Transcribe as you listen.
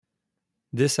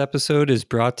This episode is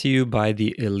brought to you by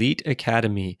the Elite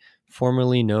Academy,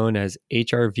 formerly known as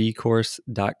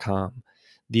hrvcourse.com.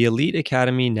 The Elite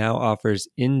Academy now offers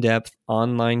in-depth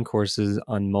online courses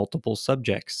on multiple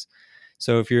subjects.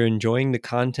 So if you're enjoying the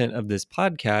content of this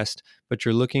podcast, but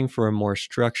you're looking for a more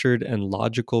structured and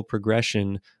logical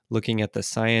progression looking at the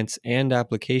science and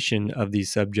application of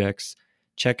these subjects,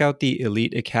 check out the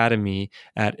Elite Academy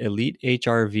at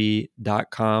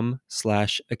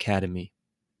elitehrv.com/academy.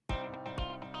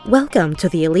 Welcome to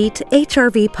the Elite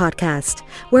HRV podcast,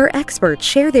 where experts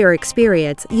share their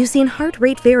experience using heart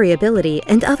rate variability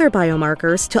and other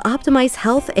biomarkers to optimize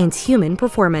health and human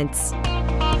performance.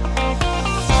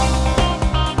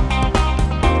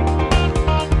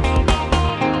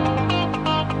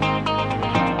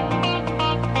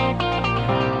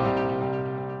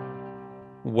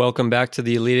 Welcome back to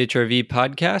the Elite HRV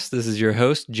podcast. This is your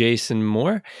host, Jason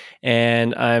Moore,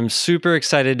 and I'm super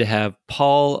excited to have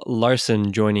Paul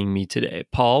Laursen joining me today.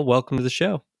 Paul, welcome to the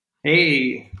show.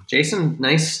 Hey, Jason,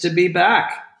 nice to be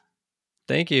back.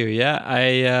 Thank you. Yeah,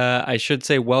 I should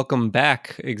say welcome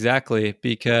back, exactly,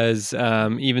 because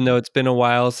even though it's been a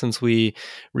while since we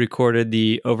recorded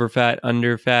the Overfat,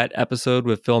 Underfat episode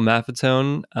with Phil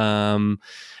Maffetone,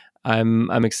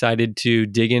 I'm excited to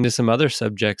dig into some other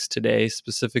subjects today,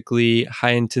 specifically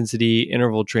high intensity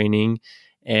interval training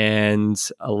and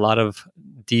a lot of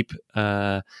deep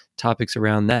topics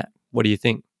around that. What do you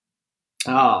think?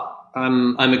 Oh,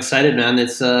 I'm excited, man.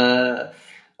 It's a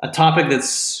topic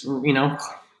that's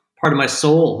part of my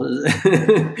soul. I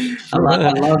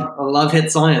love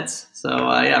HIIT science. So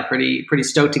yeah, pretty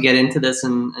stoked to get into this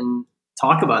and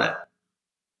talk about it.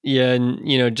 Yeah,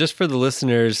 and just for the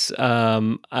listeners,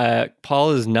 Paul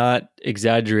is not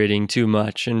exaggerating too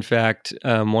much. In fact,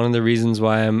 one of the reasons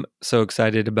why I'm so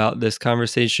excited about this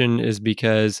conversation is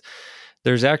because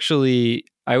there's actually,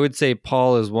 I would say,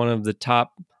 Paul is one of the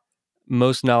top,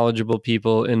 most knowledgeable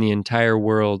people in the entire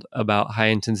world about high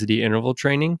intensity interval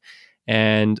training.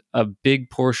 And a big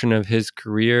portion of his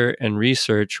career and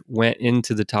research went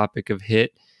into the topic of HIIT,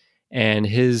 and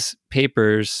his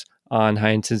papers on high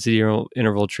intensity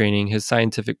interval training, his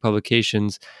scientific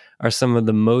publications are some of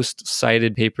the most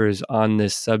cited papers on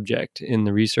this subject in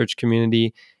the research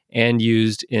community and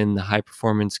used in the high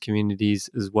performance communities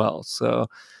as well. So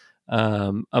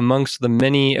amongst the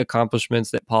many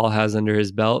accomplishments that Paul has under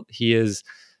his belt, he is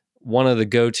one of the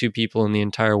go-to people in the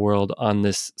entire world on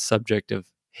this subject of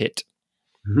HIIT.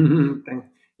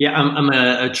 Yeah, I'm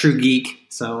a true geek.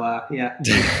 So yeah.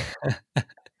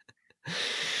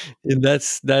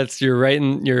 That's you're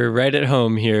right at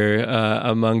home here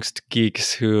amongst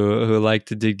geeks who like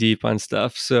to dig deep on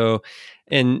stuff. So,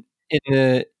 and in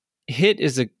the HIIT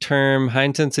is a term, high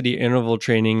intensity interval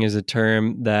training is a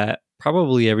term that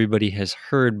probably everybody has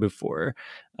heard before,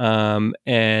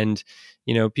 and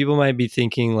people might be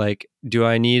thinking like, do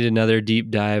I need another deep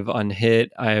dive on HIIT?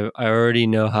 I already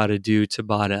know how to do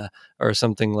Tabata or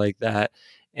something like that.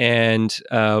 And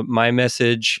my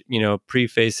message,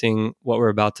 prefacing what we're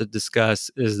about to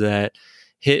discuss, is that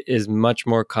HIIT is much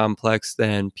more complex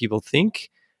than people think,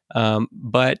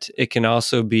 but it can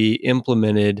also be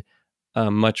implemented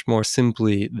much more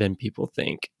simply than people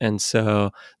think. And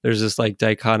so there's this like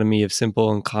dichotomy of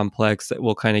simple and complex that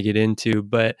we'll kind of get into.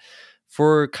 But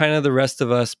for kind of the rest of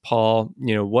us, Paul,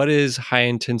 what is high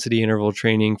intensity interval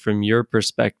training from your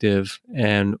perspective,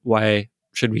 and why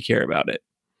should we care about it?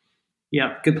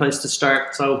 Yeah, good place to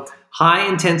start. So high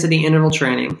intensity interval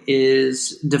training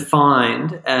is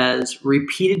defined as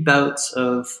repeated bouts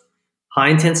of high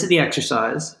intensity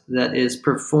exercise that is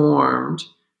performed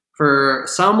for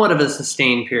somewhat of a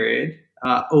sustained period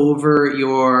over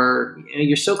your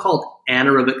so-called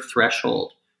anaerobic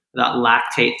threshold, that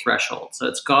lactate threshold. So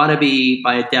it's got to be,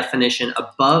 by definition,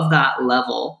 above that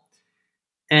level.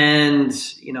 And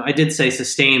I did say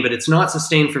sustained, but it's not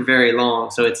sustained for very long.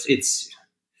 So it's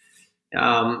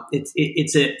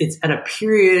at a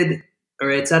period, or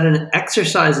it's at an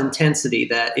exercise intensity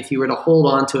that if you were to hold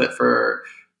on to it for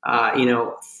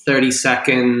 30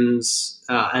 seconds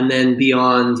and then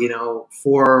beyond 4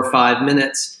 or 5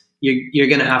 minutes, you're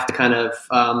going to have to kind of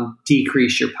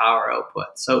decrease your power output.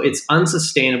 So it's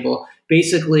unsustainable.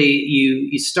 Basically,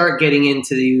 you start getting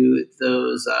into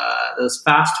those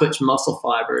fast twitch muscle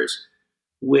fibers,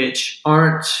 which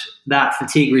aren't that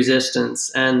fatigue resistance,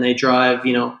 and they drive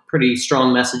pretty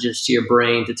strong messages to your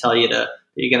brain to tell you that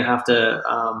you're going to have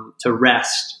to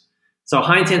rest. So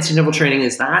high intensity interval training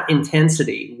is that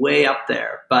intensity way up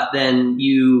there, but then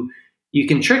you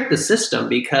can trick the system,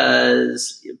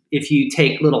 because if you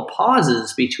take little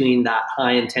pauses between that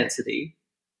high intensity,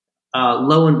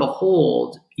 lo and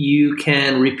behold, you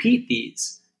can repeat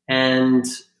these. And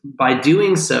by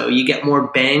doing so, you get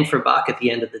more bang for buck at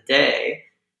the end of the day.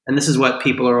 And this is what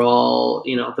people are all,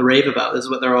 the rave about. This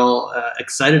is what they're all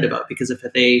excited about, because if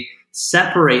they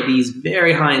separate these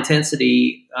very high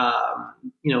intensity,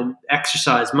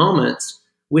 exercise moments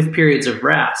with periods of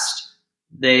rest,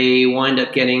 they wind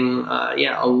up getting,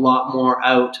 a lot more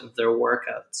out of their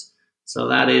workouts. So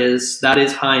that is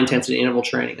high intensity interval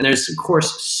training. And there's, of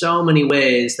course, so many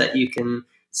ways that you can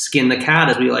skin the cat,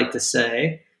 as we like to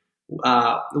say,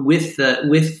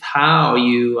 with how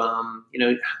you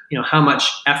how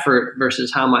much effort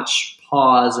versus how much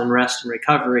pause and rest and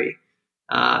recovery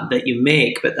that you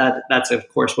make. But that's of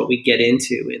course what we get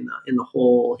into in the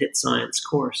whole HIIT science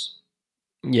course.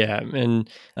 Yeah, and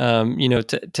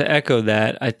to echo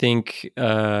that, I think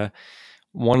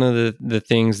one of the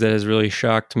things that has really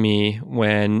shocked me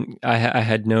when I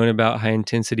had known about high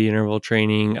intensity interval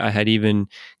training, I had even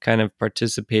kind of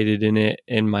participated in it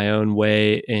in my own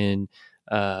way in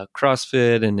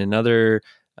CrossFit and in other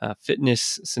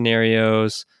fitness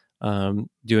scenarios,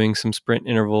 doing some sprint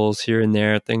intervals here and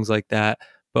there, things like that.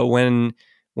 But when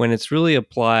it's really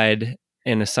applied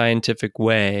in a scientific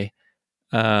way,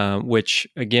 which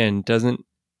again doesn't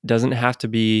have to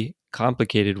be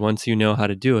complicated once you know how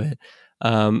to do it.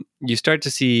 You start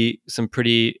to see some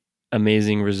pretty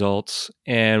amazing results.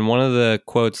 And one of the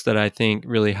quotes that I think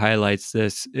really highlights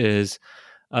this is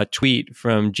a tweet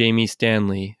from Jamie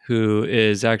Stanley, who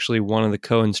is actually one of the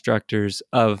co-instructors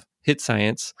of HIIT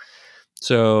Science.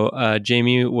 So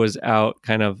Jamie was out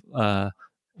kind of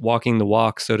walking the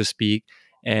walk, so to speak,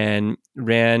 and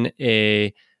ran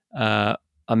a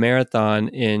marathon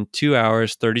in 2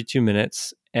 hours, 32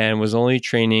 minutes, and was only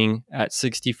training at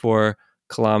 64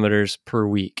 kilometers per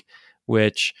week,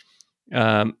 which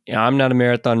I'm not a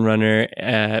marathon runner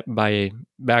by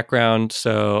background.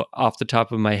 So off the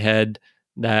top of my head,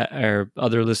 that our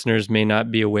other listeners may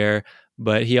not be aware,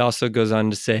 but he also goes on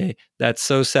to say that's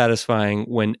so satisfying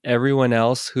when everyone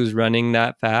else who's running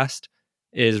that fast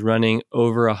is running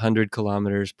over 100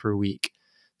 kilometers per week.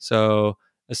 So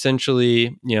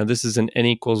essentially, this is an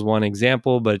N=1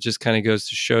 example, but it just kind of goes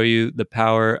to show you the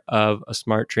power of a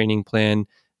smart training plan,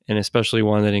 and especially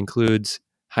one that includes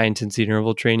high intensity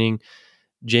interval training.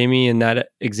 Jamie, in that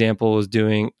example, was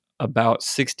doing about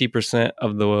 60%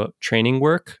 of the training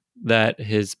work that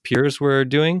his peers were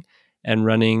doing and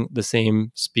running the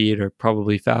same speed or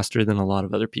probably faster than a lot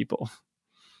of other people.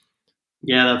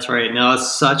 Yeah, that's right. No,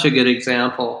 it's such a good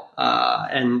example.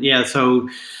 And yeah, so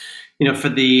for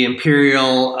the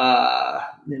imperial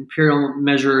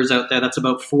measures out there, that's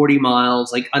about 40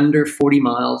 miles, like under 40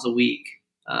 miles a week.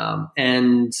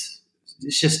 And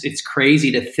it's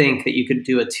crazy to think that you could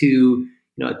do a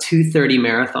 2:30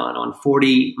 marathon on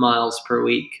 40 miles per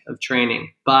week of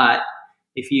training. But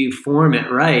if you form it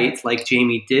right, like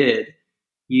Jamie did,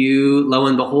 lo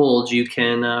and behold, you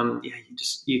can,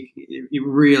 you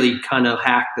really kind of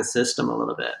hack the system a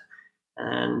little bit.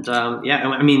 And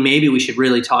maybe we should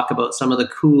really talk about some of the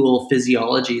cool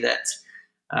physiology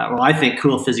I think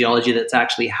cool physiology that's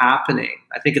actually happening.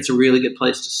 I think it's a really good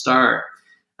place to start.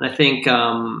 And I think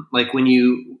like when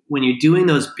you're doing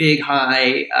those big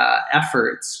high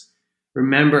efforts,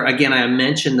 remember again, I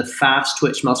mentioned the fast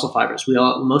twitch muscle fibers.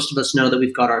 Most of us know that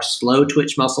we've got our slow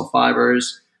twitch muscle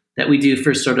fibers that we do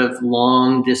for sort of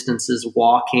long distances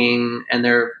walking, and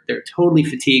they're totally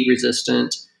fatigue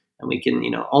resistant. And we can,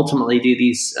 ultimately do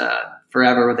these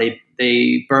forever.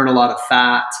 They burn a lot of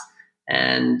fat,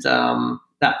 and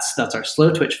that's our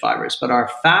slow twitch fibers. But our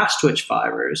fast twitch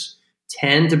fibers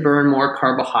tend to burn more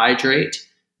carbohydrate.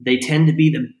 They tend to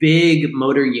be the big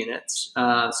motor units.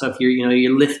 So if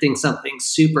you're lifting something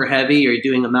super heavy or you're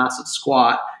doing a massive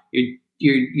squat,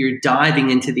 you're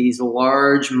diving into these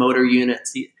large motor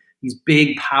units, these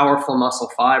big powerful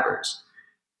muscle fibers.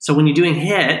 So when you're doing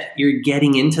HIIT, you're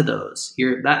getting into those.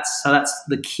 That's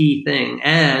the key thing.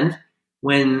 And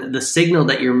when the signal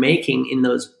that you're making in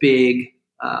those big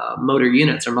motor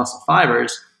units or muscle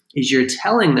fibers is you're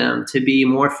telling them to be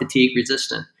more fatigue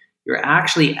resistant, you're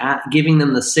actually giving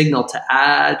them the signal to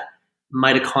add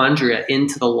mitochondria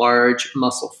into the large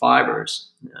muscle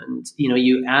fibers. And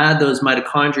you add those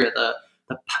mitochondria,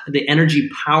 the energy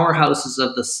powerhouses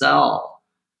of the cell,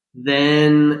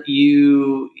 then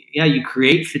you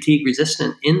create fatigue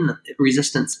resistance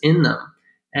in them,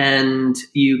 and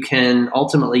you can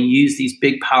ultimately use these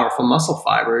big powerful muscle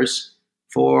fibers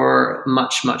for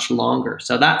much, much longer.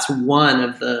 So that's one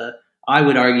of I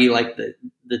would argue, like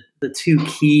the two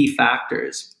key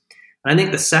factors. And I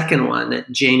think the second one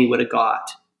that Jamie would have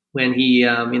got when he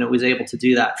was able to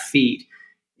do that feat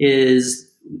is,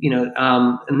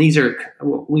 and these are,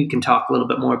 we can talk a little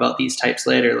bit more about these types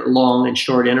later, long and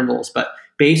short intervals, but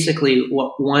basically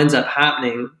what winds up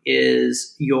happening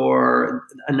is your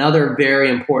another very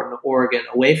important organ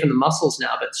away from the muscles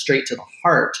now, but straight to the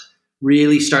heart,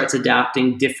 really starts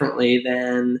adapting differently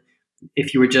than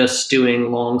if you were just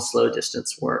doing long, slow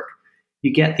distance work.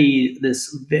 You get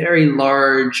this very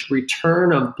large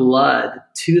return of blood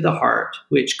to the heart,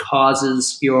 which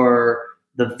causes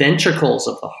the ventricles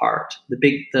of the heart,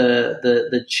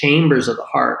 the chambers of the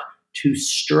heart, to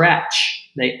stretch.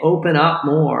 They open up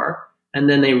more, and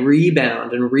then they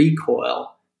rebound and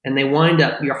recoil, and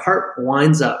your heart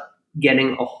winds up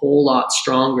getting a whole lot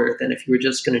stronger than if you were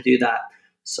just going to do that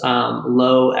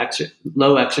low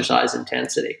exercise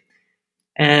intensity.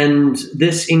 And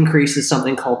this increases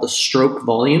something called the stroke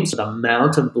volume, so the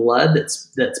amount of blood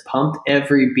that's pumped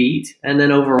every beat, and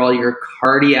then overall your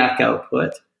cardiac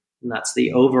output, and that's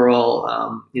the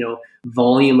overall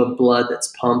volume of blood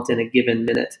that's pumped in a given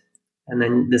minute. And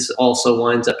then this also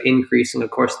winds up increasing,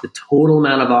 of course, the total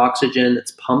amount of oxygen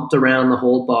that's pumped around the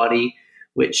whole body,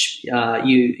 which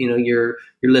your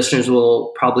listeners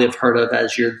will probably have heard of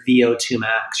as your VO2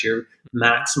 max, your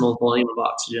maximal volume of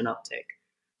oxygen uptake.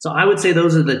 So I would say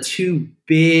those are the two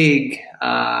big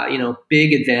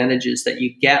advantages that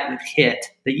you get with HIIT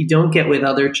that you don't get with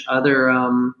other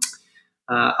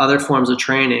forms of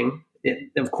training.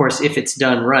 Of course, if it's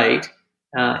done right,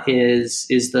 is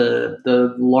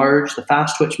the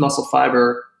fast twitch muscle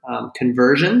fiber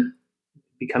conversion,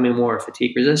 becoming more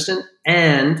fatigue resistant,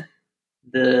 and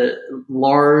the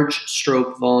large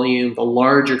stroke volume, the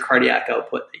larger cardiac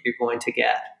output that you're going to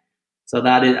get. So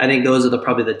I think those are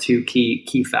probably the two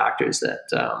key factors that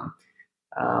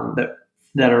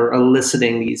are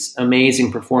eliciting these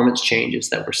amazing performance changes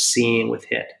that we're seeing with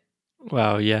HIIT.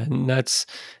 Wow, yeah, and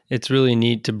it's really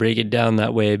neat to break it down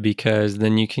that way, because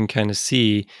then you can kind of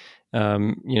see,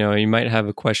 you might have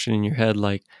a question in your head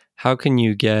like, how can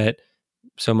you get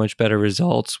so much better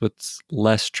results with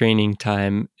less training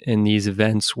time in these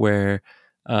events where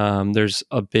there's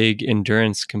a big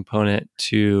endurance component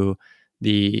to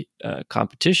the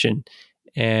competition?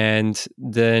 And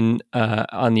then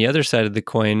on the other side of the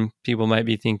coin, people might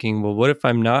be thinking, well, what if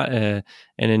I'm not an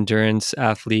endurance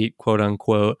athlete, quote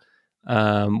unquote?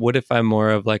 What if I'm more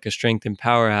of like a strength and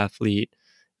power athlete?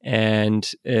 And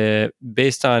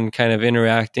based on kind of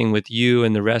interacting with you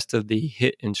and the rest of the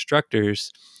HIIT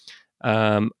instructors,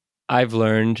 I've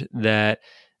learned that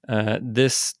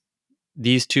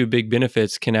these two big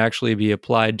benefits can actually be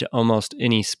applied to almost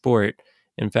any sport.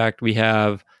 In fact, we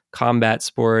have combat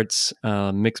sports,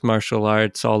 mixed martial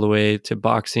arts, all the way to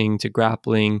boxing, to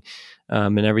grappling,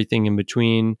 and everything in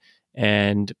between,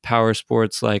 and power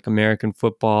sports like American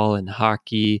football and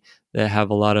hockey that have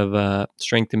a lot of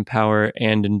strength and power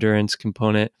and endurance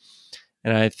component.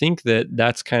 And I think that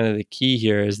that's kind of the key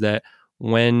here, is that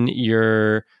when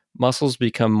your muscles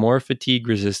become more fatigue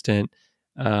resistant,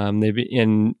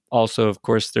 and also, of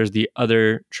course, there's the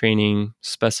other training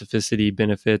specificity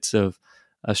benefits of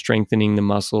strengthening the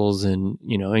muscles and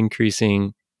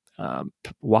increasing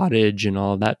wattage and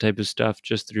all of that type of stuff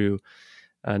just through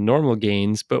normal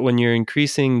gains. But when you're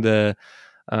increasing the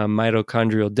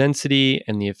mitochondrial density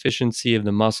and the efficiency of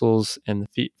the muscles and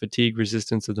the fatigue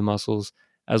resistance of the muscles,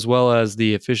 as well as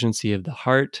the efficiency of the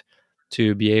heart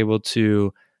to be able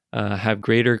to have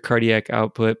greater cardiac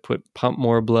output, pump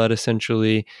more blood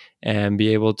essentially, and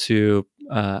be able to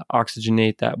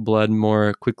oxygenate that blood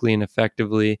more quickly and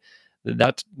effectively,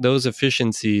 those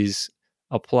efficiencies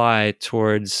apply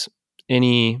towards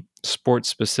any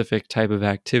sport-specific type of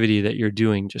activity that you're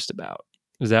doing just about.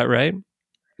 Is that right?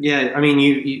 Yeah, I mean,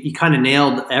 you kind of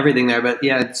nailed everything there, but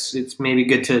yeah, it's maybe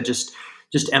good to just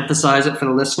emphasize it for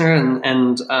the listener,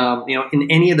 and in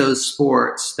any of those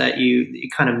sports that you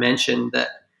kind of mentioned, that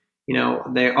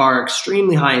they are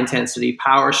extremely high intensity,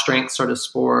 power strength sort of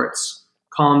sports,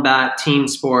 combat team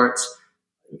sports.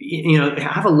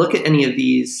 Have a look at any of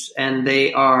these, and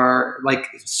they are like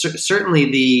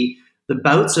certainly the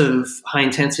bouts of high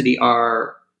intensity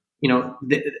are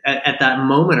at that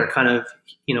moment are kind of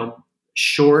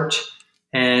short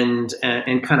and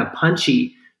kind of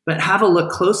punchy, but have a look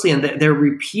closely, and they're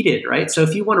repeated, right? So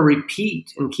if you want to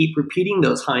repeat and keep repeating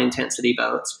those high intensity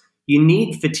bouts, you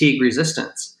need fatigue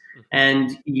resistance,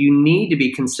 and you need to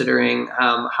be considering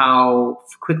how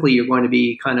quickly you're going to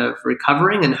be kind of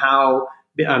recovering, and how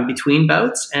between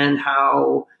bouts, and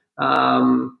how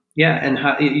and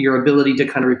how your ability to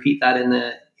kind of repeat that in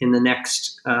the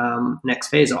next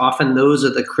phase. Often those are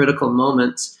the critical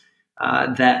moments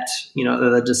that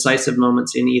the decisive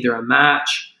moments in either a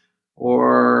match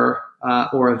or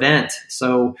event.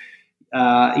 So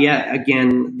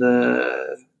again,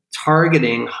 the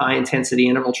targeting high intensity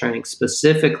interval training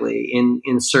specifically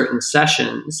in certain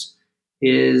sessions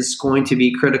is going to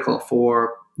be critical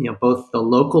for both the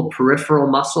local peripheral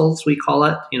muscles, we call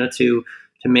it, to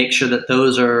make sure that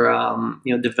those are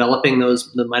developing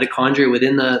the mitochondria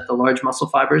within the large muscle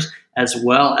fibers, as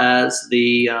well as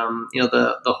the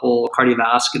whole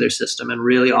cardiovascular system, and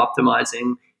really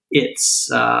optimizing its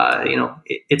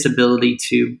its ability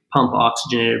to pump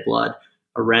oxygenated blood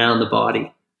around the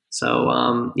body.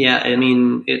 So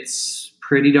it's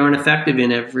pretty darn effective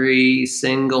in every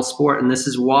single sport, and this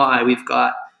is why we've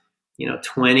got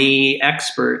 20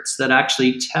 experts that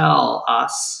actually tell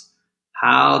us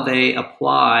how they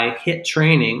apply HIIT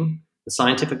training, the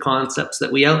scientific concepts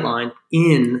that we outline,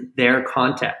 in their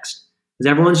context. Because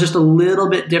everyone's just a little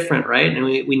bit different, right? And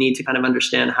we need to kind of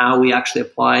understand how we actually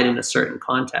apply it in a certain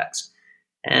context.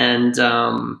 And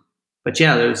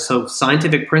there's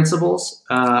scientific principles,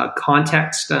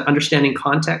 context, understanding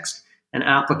context, and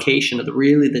application are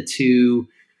really the two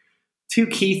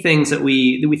key things that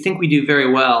we think we do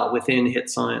very well within HIIT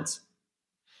science.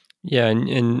 Yeah,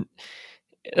 and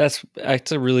that's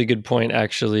a really good point,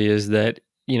 actually, is that,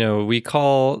 we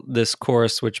call this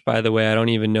course, which, by the way, I don't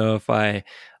even know if I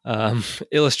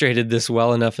illustrated this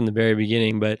well enough in the very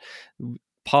beginning, but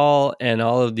Paul and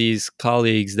all of these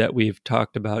colleagues that we've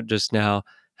talked about just now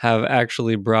have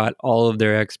actually brought all of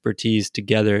their expertise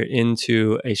together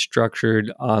into a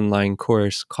structured online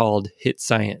course called HIIT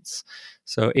Science.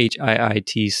 So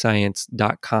HIIT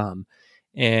science.com.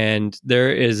 And there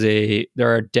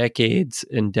are decades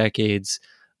and decades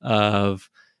of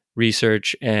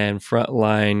research and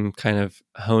frontline kind of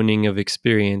honing of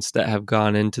experience that have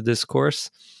gone into this course.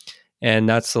 And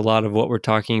that's a lot of what we're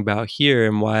talking about here,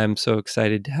 and why I'm so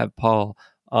excited to have Paul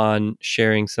on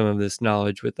sharing some of this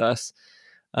knowledge with us.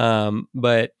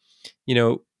 But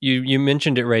you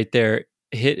mentioned it right there.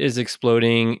 HIIT is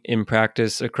exploding in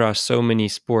practice across so many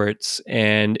sports,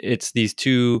 and it's these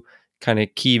two kind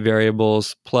of key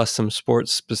variables plus some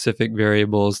sports specific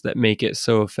variables that make it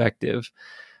so effective.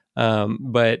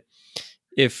 But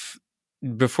if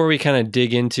before we kind of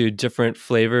dig into different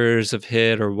flavors of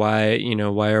HIIT, or why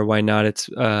or why not it's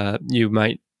you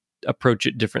might approach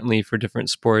it differently for different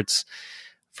sports,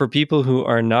 for people who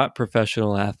are not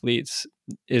professional athletes,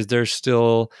 is there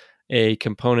still a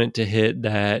component to HIIT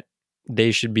that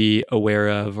they should be aware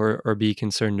of or be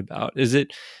concerned about? Is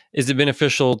it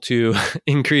beneficial to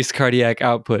increase cardiac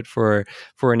output for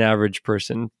an average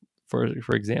person, for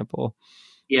example?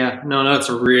 Yeah, no, it's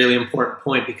a really important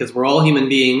point, because we're all human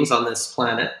beings on this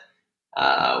planet.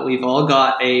 We've all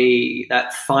got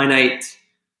that finite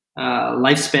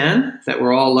lifespan that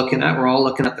we're all looking at. We're all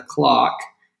looking at the clock.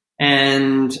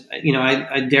 And,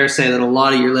 I dare say that a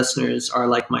lot of your listeners are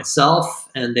like myself,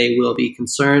 and they will be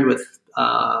concerned with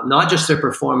not just their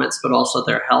performance, but also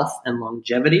their health and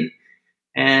longevity.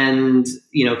 And,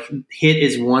 HIIT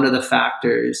is one of the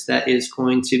factors that is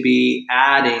going to be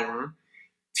adding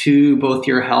to both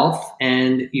your health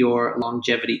and your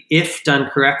longevity, if done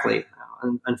correctly.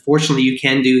 Unfortunately, you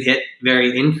can do HIIT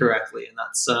very incorrectly, and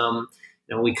that's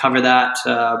we cover that.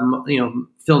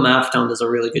 Phil Maffetone does a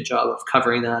really good job of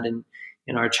covering that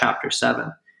in our chapter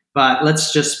 7. But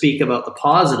let's just speak about the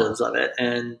positives of it.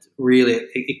 And really,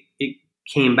 it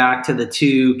came back to the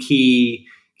two key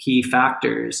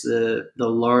factors: the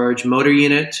large motor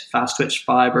unit, fast twitch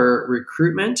fiber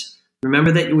recruitment.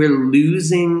 Remember that we're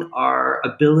losing our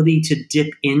ability to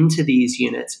dip into these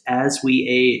units as we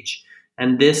age.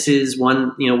 And this is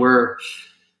one, we're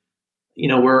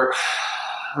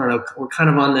kind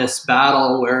of on this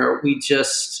battle where we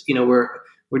just, we're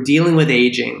dealing with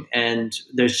aging, and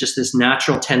there's just this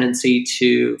natural tendency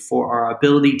for our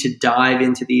ability to dive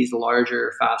into these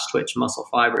larger fast twitch muscle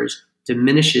fibers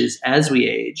diminishes as we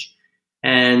age.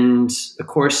 And of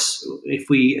course, if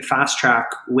we fast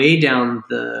track way down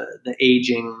the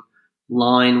aging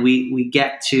line, we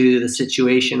get to the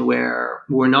situation where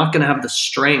we're not going to have the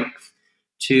strength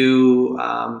to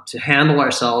handle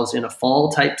ourselves in a fall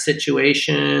type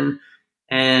situation.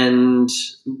 And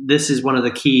this is one of the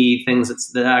key things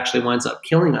that actually winds up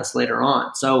killing us later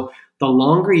on. So the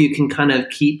longer you can kind of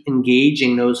keep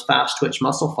engaging those fast twitch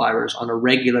muscle fibers on a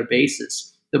regular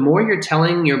basis, the more you're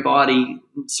telling your body,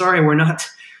 sorry, we're not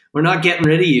getting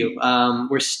rid of you.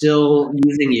 We're still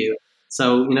using you.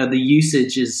 So, the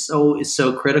usage is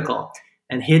so critical.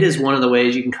 And HIIT is one of the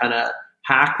ways you can kind of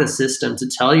hack the system to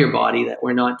tell your body that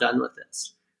we're not done with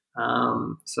this.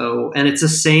 And it's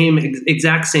the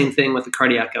exact same thing with the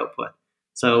cardiac output.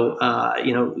 So,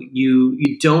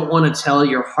 you don't want to tell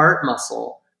your heart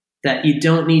muscle that it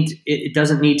doesn't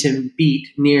need to beat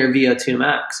near VO2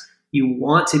 max. You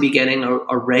want to be getting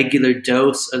a regular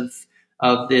dose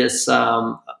of this,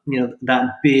 that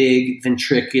big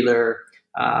ventricular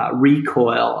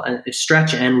recoil, and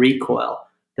stretch and recoil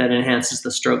that enhances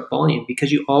the stroke volume,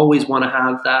 because you always want to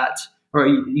have that, or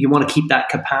you want to keep that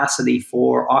capacity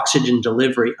for oxygen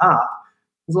delivery up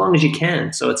as long as you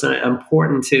can. So it's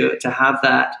important to have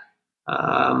that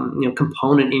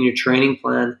component in your training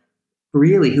plan.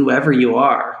 Really, whoever you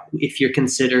are, if you're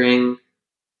considering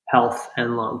health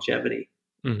and longevity.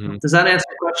 Mm-hmm. Does that answer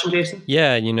the question, Jason?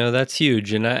 Yeah, that's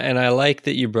huge. And I like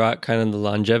that you brought kind of the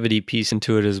longevity piece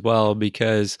into it as well,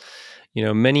 because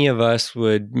many of us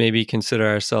would maybe consider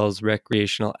ourselves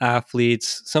recreational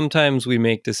athletes. Sometimes we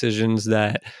make decisions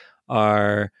that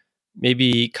are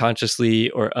maybe consciously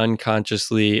or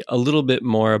unconsciously a little bit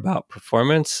more about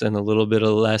performance and a little bit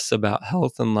less about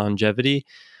health and longevity.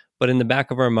 But in the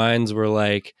back of our minds, we're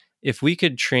like, if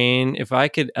I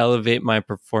could elevate my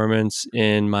performance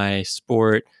in my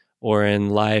sport or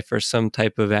in life or some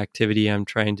type of activity I'm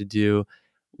trying to do,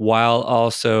 while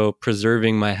also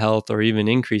preserving my health or even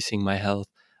increasing my health,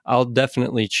 I'll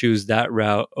definitely choose that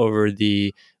route over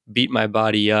the beat my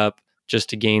body up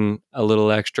just to gain a little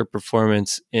extra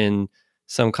performance in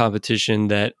some competition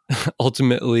that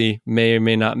ultimately may or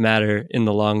may not matter in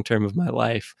the long term of my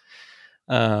life.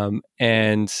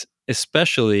 And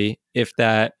especially if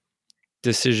that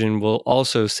decision will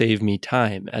also save me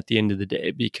time at the end of the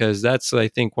day, because that's, I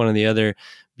think, one of the other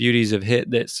beauties of HIIT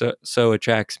that so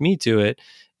attracts me to it,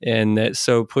 and that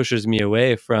so pushes me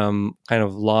away from kind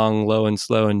of long, low and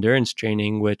slow endurance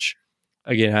training, which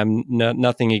again, I'm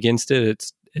nothing against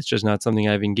it. It's just not something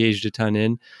I've engaged a ton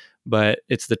in, but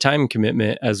it's the time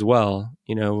commitment as well.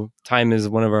 Time is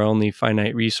one of our only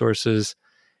finite resources,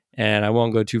 and I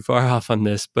won't go too far off on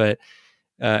this, but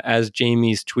as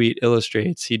Jamie's tweet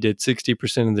illustrates, he did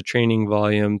 60% of the training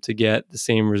volume to get the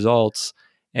same results.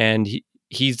 And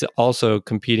he's also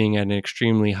competing at an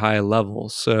extremely high level.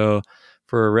 So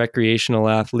for recreational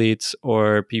athletes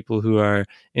or people who are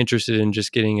interested in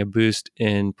just getting a boost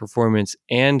in performance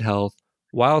and health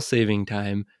while saving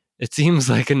time, it seems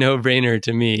like a no-brainer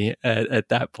to me at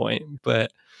that point.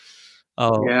 But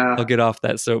I'll get off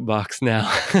that soapbox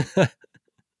now.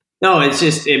 No, it's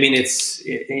just, I mean,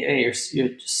 you're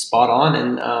just spot on.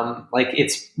 And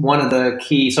it's one of the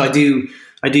key. So I do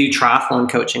triathlon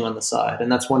coaching on the side.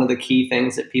 And that's one of the key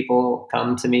things that people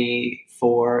come to me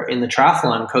for in the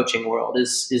triathlon coaching world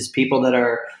is people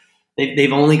that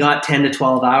they've only got 10 to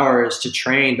 12 hours to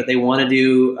train, but they want to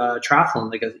do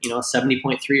triathlon, like a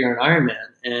 70.3 or an Ironman,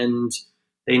 and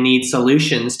they need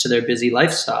solutions to their busy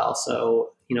lifestyle. So,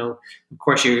 of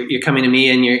course, you're coming to me,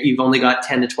 and you've only got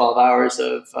 10 to 12 hours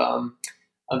of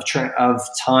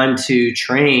time to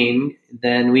train.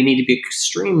 Then we need to be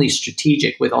extremely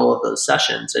strategic with all of those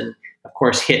sessions, and of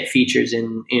course, HIIT features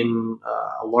in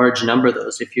a large number of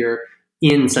those if you're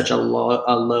in such a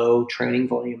low training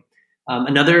volume.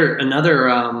 Another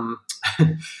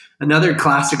another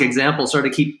classic example. Sort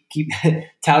of keep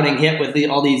touting HIIT with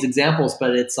all these examples,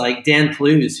 but it's like Dan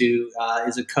Plews, who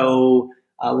is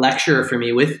a lecturer for me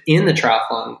in the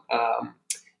triathlon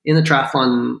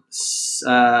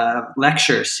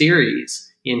lecture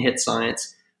series in HIIT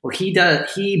Science. Well,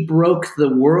 he broke the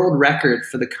world record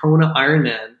for the Kona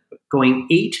Ironman, going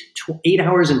 8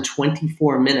 hours and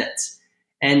 24 minutes.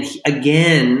 And he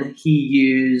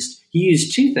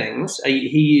used two things.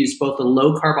 He used both the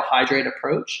low carbohydrate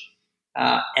approach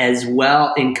as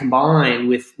well, and combined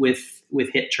with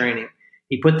HIIT training.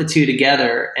 He put the two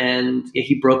together, and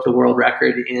he broke the world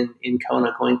record in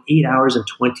Kona, going 8 hours and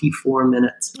 24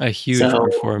 minutes. A huge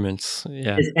performance,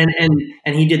 yeah.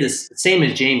 And he did this same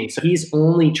as Jamie. So he's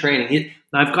only training.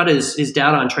 I've got his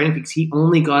data on Training Peaks. He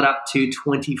only got up to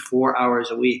 24 hours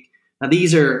a week. Now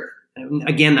these are,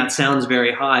 again, that sounds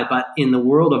very high, but in the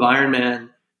world of Ironman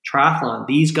triathlon,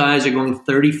 these guys are going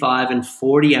 35 and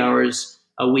 40 hours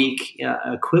a week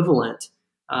equivalent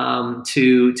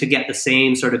to get the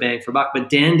same sort of bang for buck. But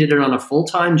Dan did it on a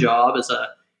full-time job as a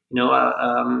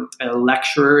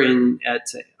lecturer at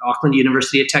Auckland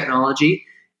University of Technology,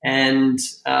 and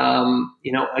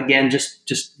again,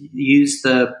 just use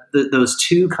those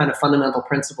two kind of fundamental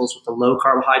principles with the low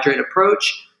carbohydrate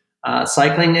approach,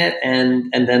 cycling it,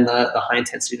 and then the high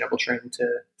intensity interval training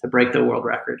to break the world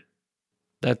record.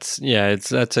 That's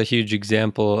a huge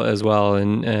example as well,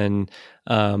 and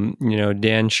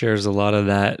Dan shares a lot of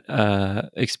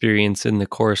that experience in the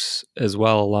course as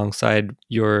well, alongside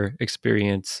your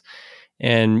experience.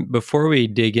 And before we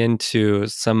dig into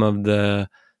some of the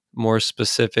more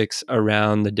specifics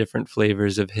around the different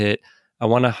flavors of HIIT, I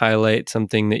want to highlight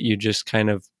something that you just kind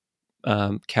of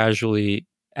casually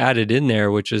added in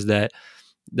there, which is that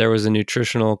there was a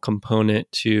nutritional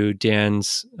component to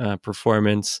Dan's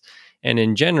performance. And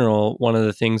in general, one of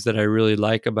the things that I really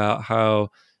like about how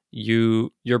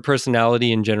your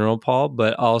personality in general, Paul,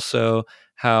 but also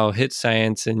how HIIT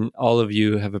science and all of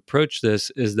you have approached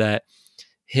this is that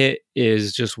HIIT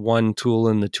is just one tool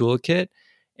in the toolkit.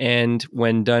 And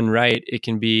when done right, it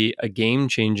can be a game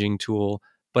changing tool,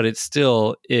 but it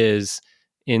still is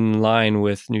in line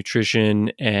with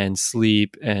nutrition and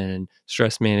sleep and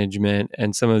stress management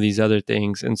and some of these other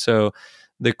things. And so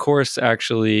the course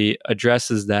actually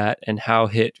addresses that and how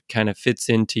HIIT kind of fits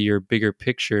into your bigger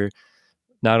picture,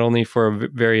 not only for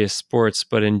various sports,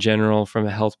 but in general from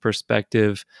a health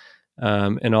perspective,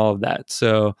 and all of that.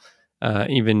 So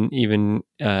even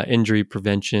injury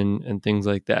prevention and things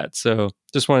like that. So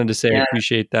just wanted to say I Yeah.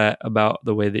 appreciate that about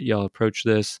the way that y'all approach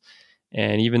this.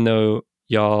 And even though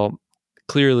y'all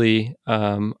clearly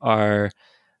are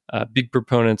big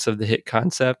proponents of the HIIT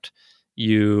concept,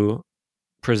 you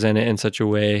present it in such a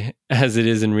way as it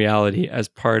is in reality as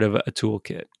part of a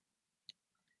toolkit.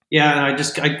 Yeah, and I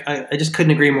just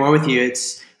couldn't agree more with you.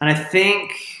 And I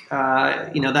think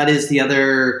that is the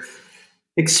other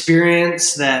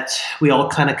experience that we all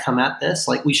kind of come at this.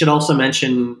 Like, we should also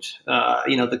mention,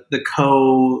 the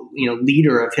co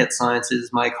leader of HIIT science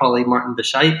is my colleague Martin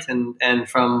Bescheit, and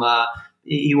from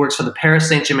he works for the Paris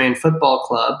Saint Germain Football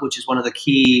Club, which is one of the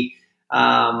key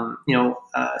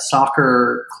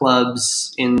soccer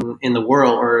clubs in the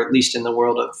world, or at least in the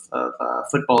world of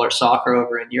football or soccer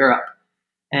over in Europe.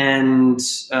 And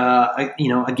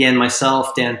again,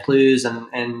 myself, Dan Plews,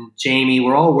 and Jamie,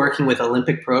 we're all working with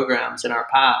Olympic programs in our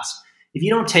past. If you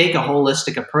don't take a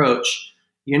holistic approach,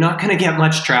 you're not going to get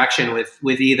much traction with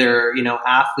either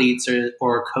athletes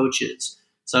or coaches.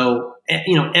 So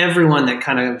everyone that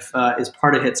kind of is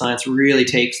part of HIIT science really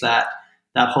takes that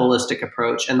holistic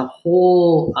approach, and the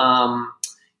whole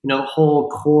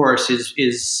course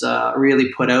is really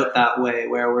put out that way,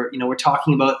 where we're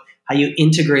talking about how you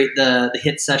integrate the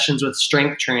HIIT sessions with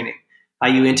strength training, how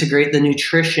you integrate the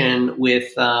nutrition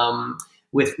with the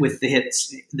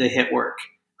HIIT work,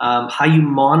 how you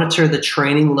monitor the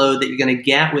training load that you're going to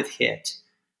get with HIIT,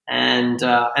 and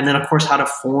then of course how to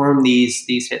form these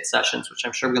HIIT sessions, which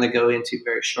I'm sure we're going to go into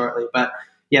very shortly. But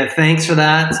yeah, thanks for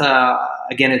that.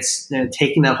 Again, it's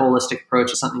taking that holistic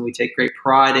approach is something we take great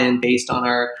pride in, based on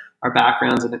our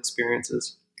backgrounds and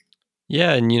experiences.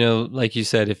 Yeah, and like you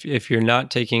said, if you're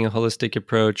not taking a holistic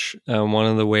approach, one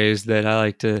of the ways that I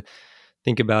like to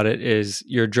think about it is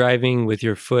you're driving with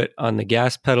your foot on the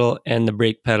gas pedal and the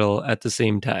brake pedal at the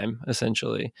same time,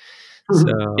 essentially.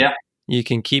 So Yeah. you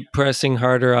can keep pressing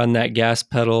harder on that gas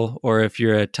pedal, or if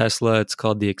you're a Tesla, it's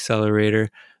called the accelerator.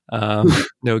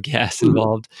 No gas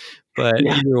involved. But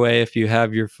Yeah. either way, if you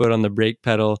have your foot on the brake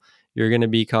pedal, you're going to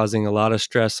be causing a lot of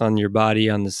stress on your body,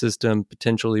 on the system,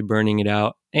 potentially burning it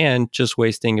out, and just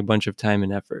wasting a bunch of time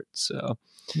and effort. So,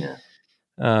 Yeah.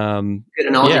 Good yeah.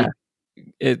 analogy.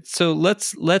 So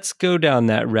let's go down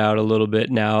that route a little bit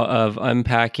now of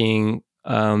unpacking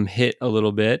HIIT a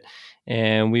little bit,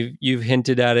 and you've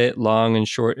hinted at it, long and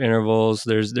short intervals.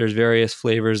 There's various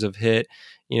flavors of HIIT.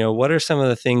 What are some of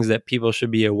the things that people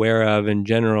should be aware of in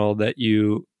general that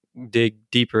you dig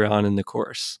deeper on in the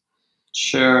course?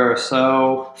 Sure.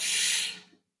 So,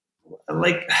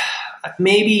 like,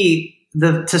 maybe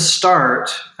to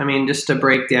start, I mean, just to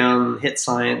break down HIIT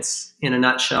science in a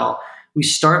nutshell, we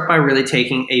start by really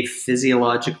taking a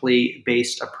physiologically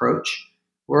based approach.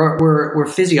 We're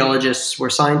physiologists, we're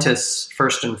scientists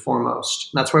first and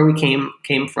foremost. That's where we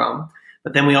came from.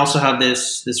 But then we also have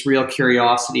this real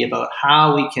curiosity about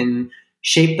how we can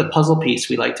shape the puzzle piece,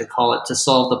 we like to call it, to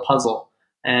solve the puzzle.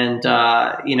 And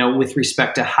with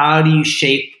respect to how do you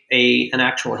shape an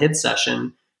actual HIIT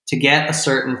session to get a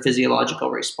certain physiological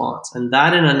response. And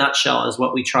that, in a nutshell, is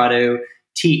what we try to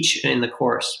teach in the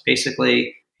course.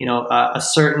 Basically, a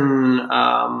certain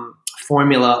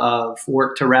formula of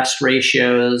work to rest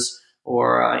ratios,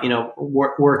 or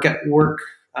work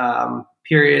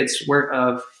periods, work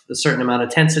of a certain amount of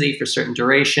intensity for certain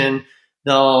duration.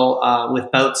 They'll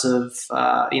with bouts of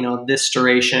this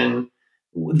duration,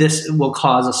 this will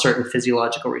cause a certain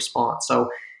physiological response. So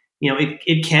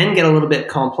it can get a little bit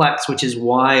complex, which is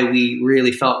why we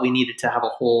really felt we needed to have a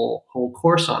whole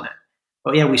course on it.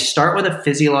 But yeah, we start with a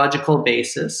physiological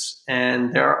basis,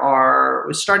 and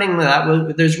starting with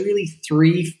that, there's really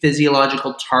 3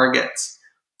 physiological targets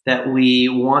that we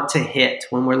want to hit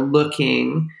when we're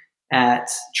looking at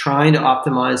trying to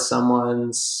optimize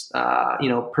someone's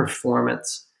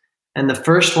performance. And the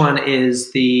first one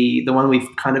is the one we've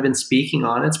kind of been speaking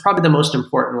on. It's probably the most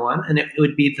important one, and it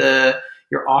would be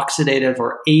your oxidative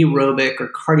or aerobic or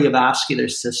cardiovascular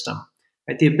system,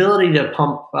 right? The ability to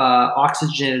pump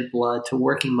oxygenated blood to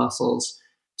working muscles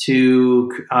to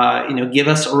give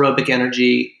us aerobic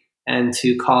energy and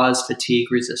to cause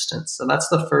fatigue resistance. So that's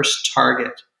the first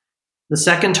target. The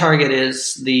second target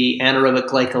is the anaerobic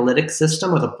glycolytic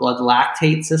system or the blood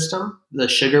lactate system, the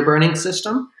sugar burning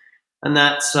system. And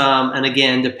that's, and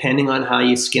again, depending on how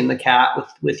you skin the cat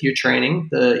with your training,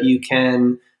 you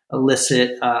can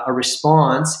elicit a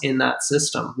response in that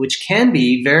system, which can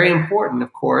be very important,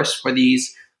 of course, for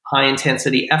these high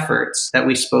intensity efforts that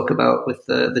we spoke about with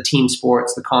the team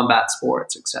sports, the combat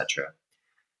sports, etc.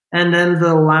 And then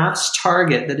the last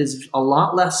target that is a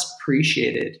lot less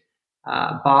appreciated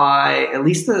by at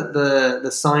least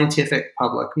the scientific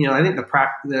public. I think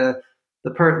the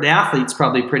athlete's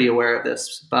probably pretty aware of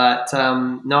this, but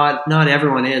not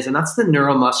everyone is, and that's the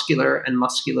neuromuscular and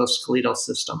musculoskeletal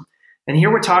system. And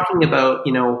here we're talking about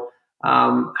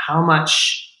how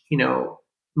much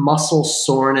muscle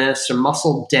soreness or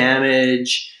muscle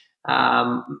damage,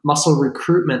 muscle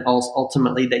recruitment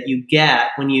ultimately that you get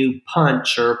when you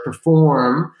punch or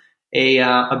perform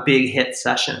a big HIIT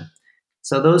session.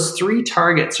 So those three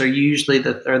targets are usually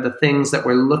the things that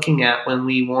we're looking at when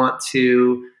we want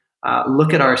to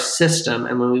look at our system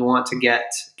and when we want to get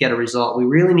a result. We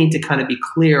really need to kind of be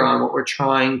clear on what we're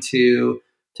trying to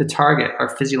target,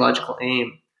 our physiological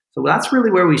aim. So that's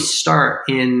really where we start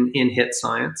in HIIT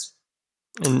science.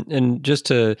 And just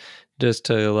to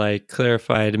like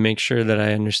clarify, to make sure that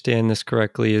I understand this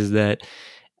correctly, is that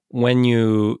when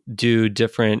you do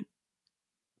different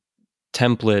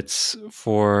templates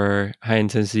for high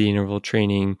intensity interval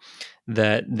training,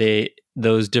 that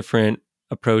those different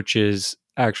approaches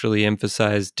actually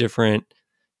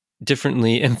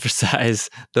differently emphasize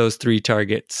those three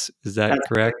targets. Is that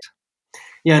correct?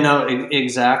 Yeah, no,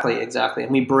 exactly.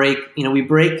 And we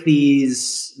break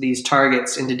these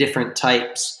targets into different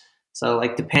types. So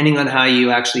like depending on how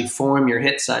you actually form your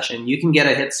HIIT session, you can get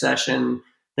a HIIT session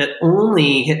that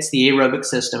only hits the aerobic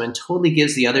system and totally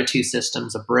gives the other two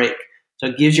systems a break. So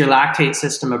it gives your lactate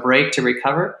system a break to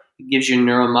recover. It gives your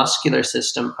neuromuscular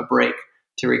system a break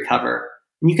to recover.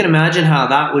 And you can imagine how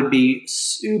that would be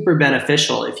super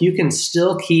beneficial if you can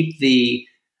still keep the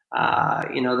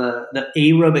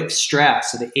aerobic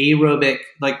stress, or the aerobic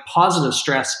like positive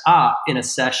stress up in a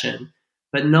session,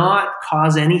 but not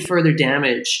cause any further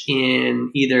damage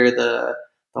in either the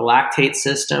lactate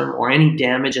system or any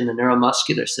damage in the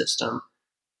neuromuscular system.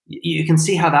 You can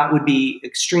see how that would be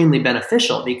extremely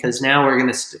beneficial, because now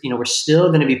we're still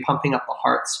going to be pumping up the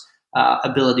heart's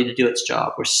ability to do its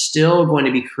job. We're still going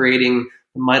to be creating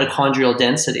the mitochondrial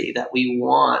density that we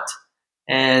want.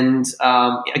 And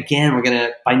again,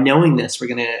 by knowing this, we're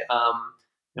going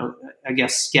to, I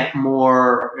guess, get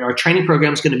more. Our training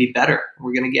program is going to be better.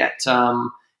 We're going to get,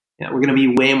 we're going to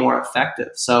be way more effective.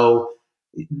 So,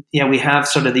 yeah, we have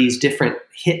sort of these different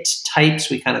HIIT types,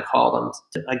 we kind of call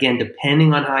them. Again,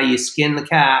 depending on how you skin the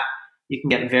cat, you can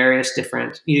get various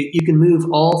different. You can move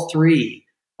all three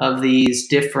of these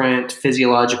different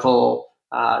physiological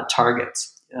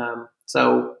targets.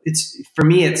 So for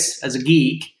me, it's, as a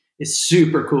geek, it's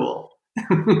super cool.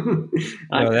 No,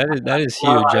 that is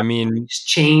huge. I mean, just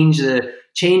change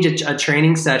a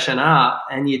training session up,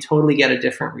 and you totally get a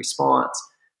different response.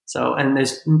 So, and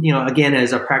there's, again,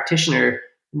 as a practitioner,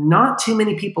 not too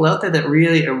many people out there that are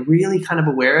really kind of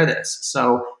aware of this.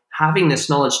 So having this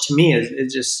knowledge to me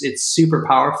it's super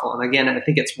powerful. And again, I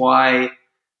think it's why,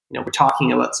 we're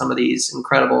talking about some of these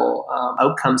incredible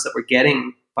outcomes that we're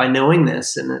getting by knowing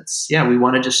this. And we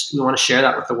want to share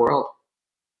that with the world.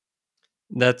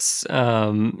 That's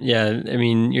I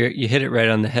mean, you hit it right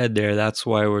on the head there. That's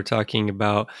why we're talking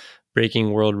about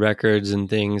breaking world records and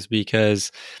things,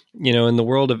 because in the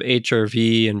world of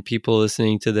HRV and people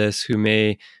listening to this who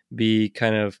may be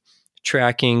kind of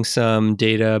tracking some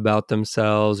data about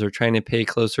themselves or trying to pay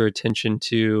closer attention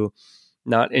to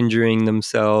not injuring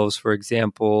themselves, for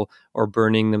example, or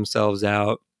burning themselves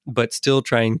out, but still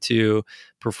trying to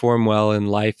perform well in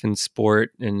life and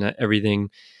sport and everything,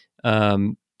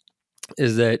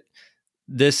 is that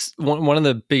this one of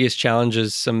the biggest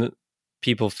challenges some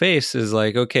people face is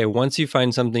like, okay, once you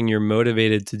find something you're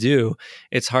motivated to do,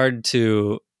 it's hard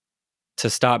to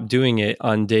stop doing it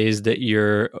on days that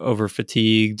you're over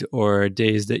fatigued or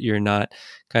days that you're not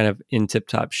kind of in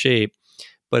tip-top shape.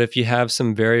 But if you have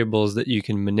some variables that you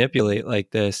can manipulate like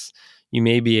this, you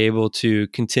may be able to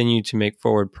continue to make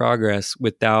forward progress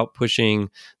without pushing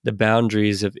the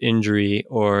boundaries of injury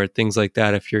or things like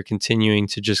that. If you're continuing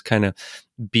to just kind of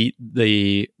beat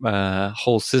the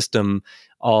whole system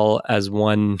all as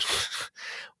one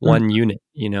unit,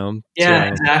 Yeah,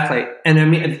 exactly. And I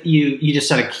mean, you just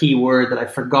said a key word that I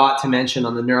forgot to mention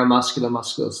on the neuromuscular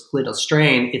musculoskeletal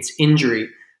strain. It's injury.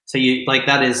 So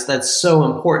that's so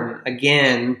important.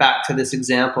 Again, back to this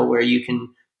example where you can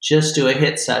just do a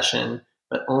HIIT session,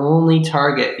 but only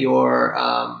target your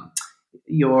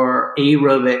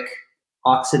aerobic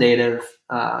oxidative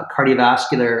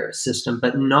cardiovascular system,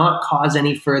 but not cause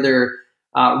any further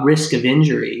risk of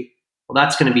injury, well,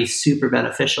 that's going to be super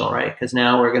beneficial, right? Because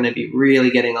now we're going to be really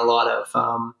getting a lot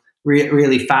of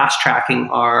really fast tracking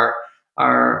our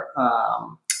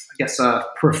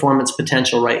performance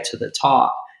potential right to the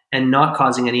top and not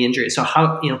causing any injury. So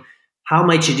how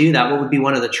might you do that? What would be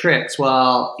one of the tricks?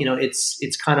 Well,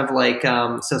 it's kind of like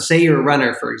so say you're a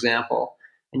runner, for example,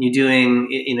 and you're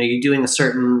doing a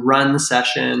certain run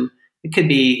session. It could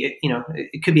be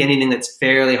anything that's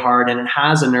fairly hard and it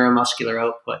has a neuromuscular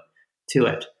output to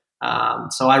it.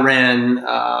 So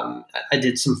I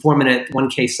did some 4-minute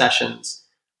 1K sessions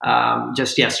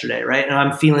just yesterday, right? And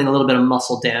I'm feeling a little bit of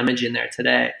muscle damage in there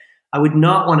today. I would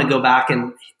not want to go back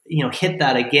and hit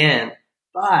that again.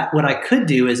 But what I could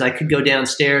do is I could go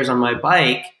downstairs on my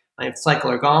bike, my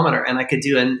cycle ergometer, and I could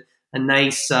do a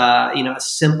nice, a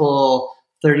simple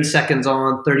 30 seconds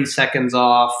on, 30 seconds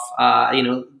off,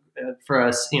 for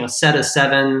a set of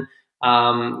 7,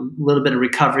 a little bit of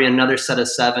recovery, another set of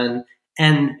 7.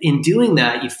 And in doing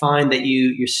that, you find that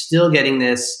you're still getting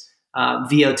this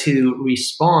VO2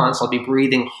 response. I'll be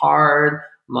breathing hard.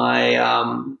 My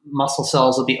muscle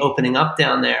cells will be opening up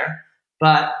down there.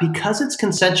 But because it's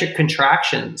concentric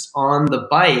contractions on the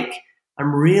bike,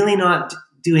 I'm really not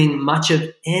doing much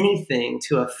of anything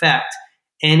to affect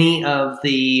any of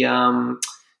the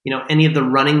any of the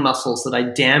running muscles that I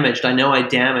damaged. I know I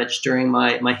damaged during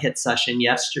my HIIT session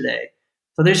yesterday.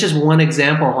 So there's just one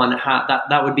example on how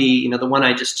that would be, the one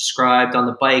I just described on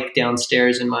the bike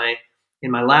downstairs in my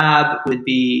lab would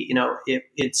be,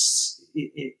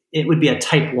 it would be a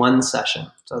type 1 session.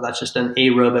 So that's just an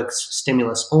aerobic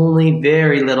stimulus only,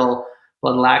 very little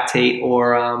blood lactate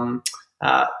or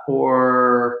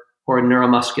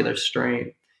neuromuscular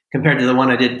strain compared to the one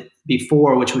I did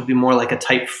before, which would be more like a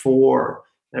type 4.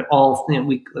 That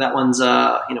one's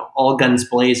all guns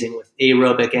blazing with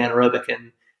aerobic, anaerobic,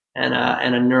 and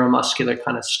a neuromuscular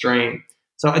kind of strain.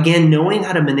 So again, knowing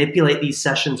how to manipulate these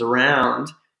sessions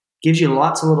around gives you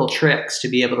lots of little tricks to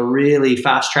be able to really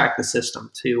fast track the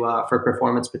system for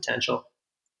performance potential.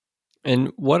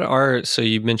 And so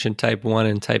you mentioned type 1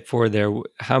 and type 4 there.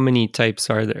 How many types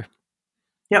are there?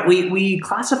 Yeah, we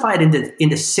classify it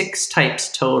into 6 types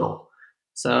total.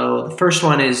 So the first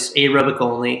one is aerobic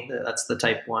only. That's the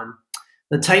type 1.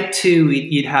 The type 2,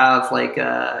 you'd have like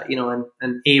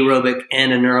an aerobic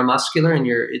and a neuromuscular, and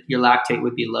your lactate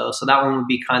would be low. So that one would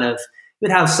be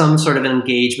would have some sort of an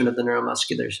engagement of the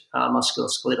neuromuscular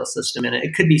musculoskeletal system in it.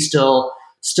 It could be still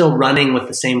running with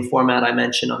the same format I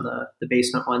mentioned on the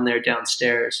basement one there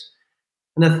downstairs.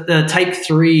 And the type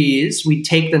 3s, we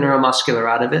take the neuromuscular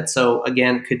out of it. So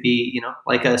again, it could be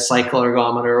like a cycle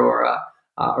ergometer or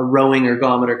a rowing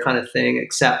ergometer kind of thing,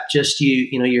 except just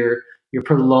you're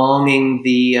prolonging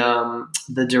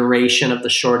the duration of the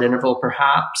short interval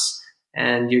perhaps,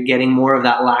 and you're getting more of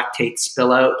that lactate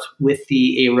spill out with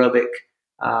the aerobic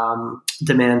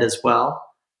demand as well.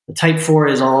 The type 4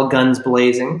 is all guns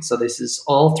blazing. So this is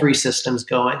all 3 systems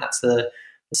going. That's the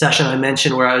session I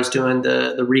mentioned where I was doing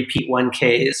the repeat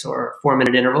 1Ks or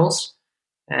 4-minute intervals.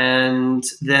 And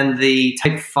then the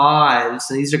type 5s,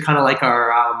 and these are kind of like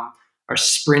our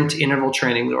sprint interval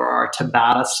training or our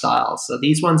Tabata style. So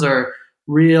these ones are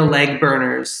real leg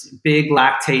burners, big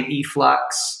lactate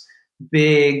efflux,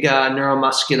 big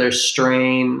neuromuscular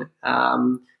strain,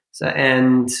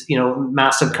 and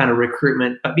massive kind of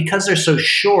recruitment. But because they're so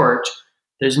short,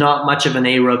 there's not much of an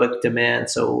aerobic demand.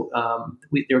 So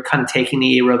they're kind of taking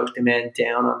the aerobic demand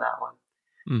down on that one.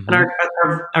 Mm-hmm. And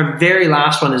our very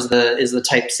last one is the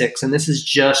type 6, and this is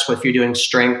just if you're doing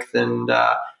strength and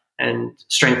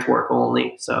strength work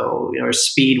only. So or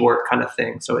speed work kind of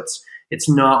thing. So it's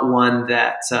not one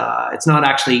that it's not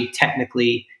actually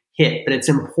technically HIIT, but it's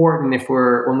important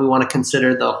when we want to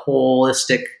consider the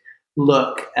holistic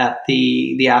look at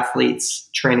the athlete's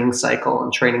training cycle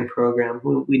and training program.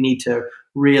 We need to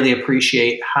really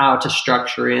appreciate how to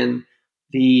structure in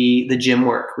the gym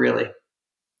work, really.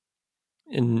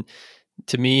 And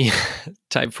to me,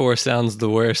 type 4 sounds the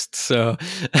worst. So,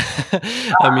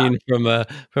 I mean,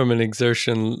 from an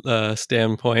exertion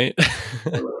standpoint.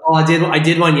 Oh, I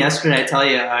did one yesterday. I tell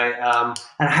you, and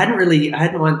I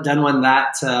hadn't done one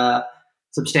that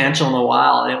substantial in a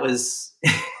while, and it was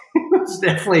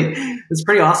it's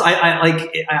pretty awesome.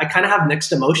 I kind of have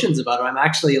mixed emotions about it. I'm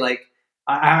actually I'm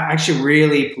actually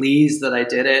really pleased that I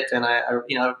did it, and I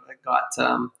got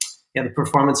the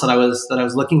performance that I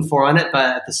was looking for on it.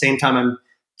 But at the same time, I'm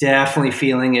definitely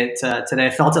feeling it today. I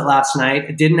felt it last night.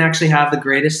 I didn't actually have the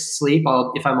greatest sleep,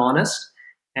 if I'm honest.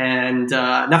 and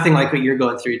nothing like what you're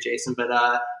going through, Jason. But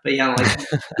yeah, like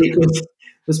it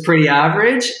was pretty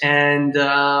average, and but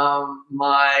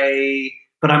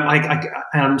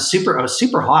I was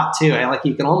super hot too. Like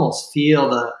you can almost feel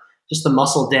the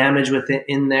muscle damage with it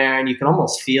in there, and you can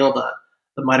almost feel the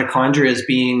mitochondria is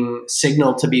being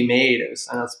signaled to be made.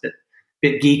 I know it's a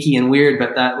bit geeky and weird,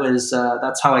 but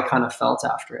that's how I kind of felt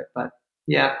after it. But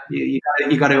yeah, you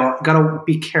got to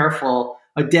be careful.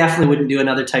 I definitely wouldn't do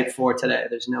another type 4 today.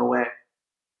 There's no way.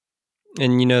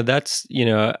 And that's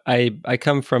I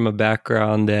come from a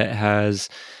background that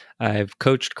I've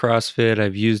coached CrossFit,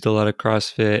 I've used a lot of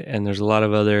CrossFit, and there's a lot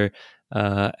of other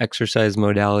exercise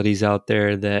modalities out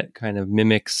there that kind of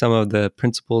mimic some of the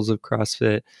principles of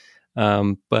CrossFit.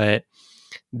 But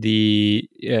the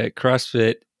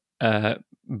CrossFit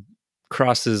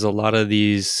crosses a lot of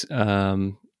these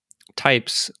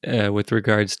types with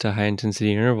regards to high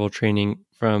intensity interval training,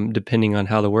 from depending on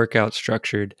how the workout's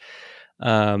structured.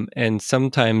 And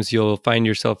sometimes you'll find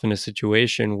yourself in a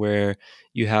situation where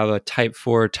you have a type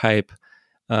 4 type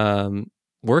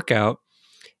workout,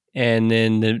 and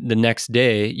then the next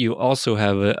day you also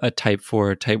have a type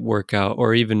 4 type workout,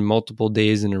 or even multiple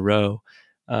days in a row.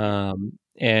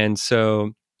 And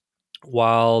so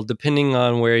while depending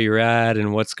on where you're at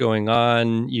and what's going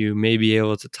on, you may be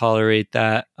able to tolerate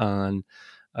that on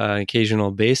an occasional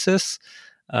basis.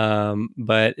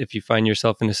 But if you find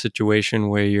yourself in a situation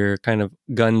where you're kind of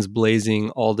guns blazing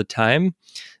all the time,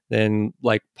 then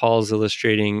like Paul's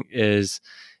illustrating, is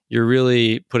you're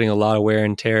really putting a lot of wear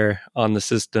and tear on the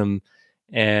system,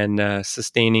 and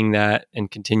sustaining that and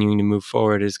continuing to move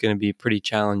forward is going to be pretty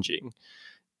challenging,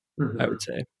 I Mm-hmm. would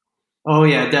say. Oh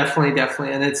yeah,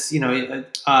 definitely, and it's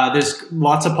there's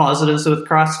lots of positives with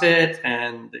CrossFit,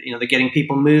 and they're getting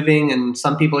people moving, and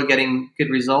some people are getting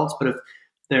good results. But if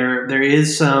there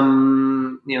is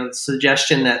some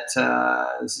suggestion that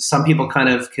some people kind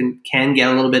of can get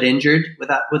a little bit injured with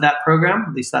that program.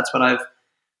 At least that's what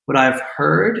I've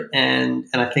heard, and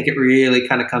I think it really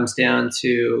kind of comes down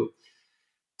to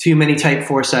too many type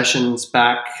 4 sessions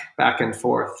back and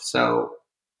forth. So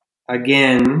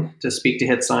again, to speak to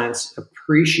HIIT science,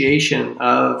 appreciation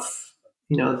of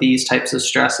these types of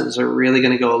stresses are really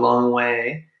going to go a long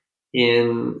way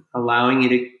in allowing you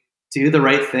to do the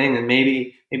right thing, and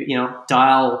maybe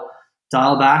dial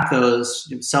back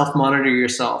those, self monitor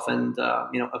yourself, and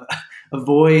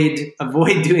avoid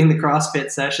doing the CrossFit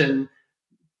session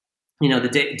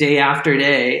the day after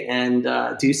day,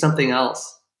 and do something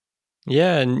else.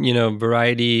 Yeah, and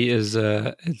variety is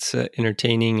it's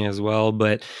entertaining as well.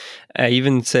 But I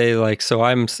even say, like, so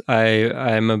I'm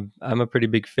a pretty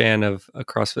big fan of a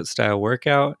CrossFit style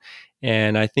workout,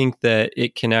 and I think that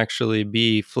it can actually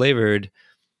be flavored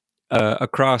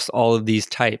across all of these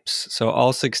types. So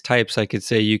all 6 types, I could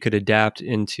say you could adapt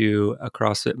into a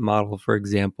CrossFit model, for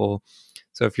example.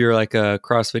 So if you're like a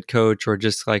CrossFit coach, or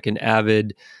just like an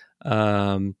avid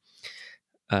um,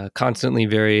 constantly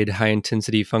varied high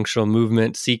intensity functional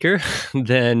movement seeker,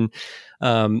 then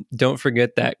don't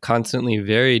forget that constantly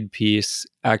varied piece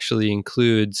actually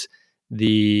includes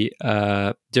the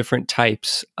different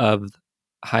types of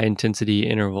high intensity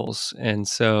intervals. And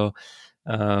so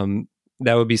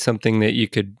that would be something that you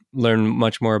could learn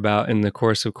much more about in the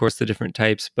course, of course, the different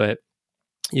types, but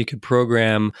you could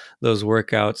program those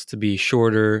workouts to be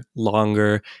shorter,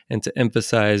 longer, and to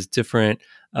emphasize different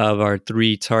of our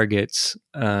 3 targets.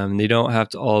 They don't have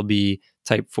to all be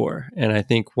type 4. And I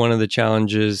think one of the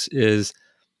challenges is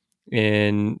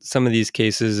in some of these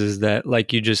cases is that,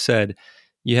 like you just said,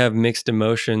 you have mixed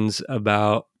emotions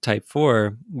about type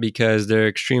 4 because they're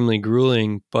extremely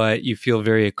grueling, but you feel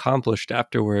very accomplished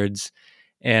afterwards.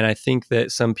 And I think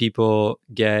that some people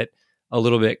get a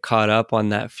little bit caught up on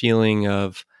that feeling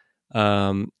of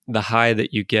the high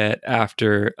that you get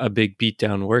after a big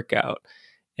beatdown workout.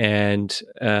 And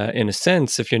in a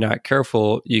sense, if you're not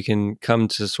careful, you can come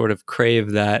to sort of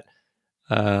crave that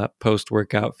post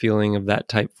workout feeling of that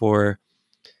type 4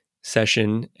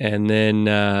 session, and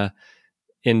then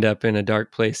end up in a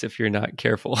dark place if you're not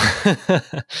careful.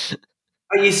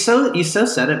 Oh, you so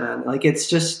said it, man. Like, it's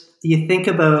just, you think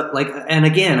about, like, and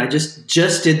again, I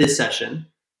just did this session,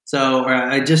 or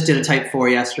I just did a type 4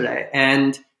 yesterday,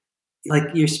 and like,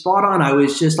 you're spot on. I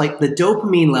was just like, the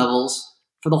dopamine levels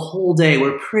for the whole day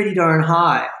were pretty darn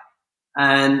high,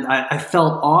 and I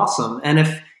felt awesome. And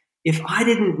if I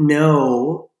didn't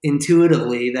know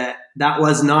intuitively that that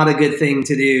was not a good thing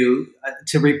to do,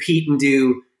 to repeat and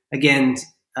do again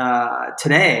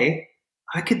today,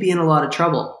 I could be in a lot of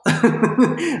trouble.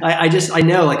 I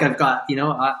know, like, I've got,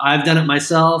 I've done it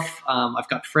myself. I've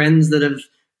got friends that have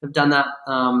done that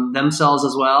themselves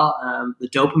as well. The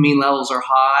dopamine levels are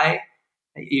high,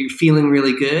 you're feeling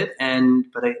really good.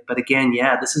 But again,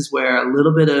 yeah, this is where a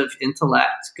little bit of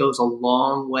intellect goes a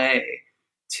long way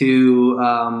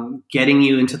to getting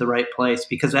you into the right place.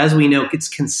 Because as we know, it's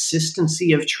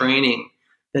consistency of training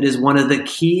that is one of the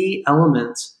key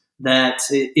elements that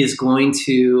is going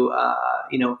to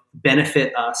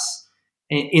benefit us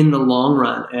in the long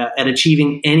run at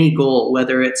achieving any goal,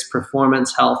 whether it's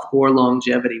performance, health, or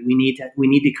longevity. We need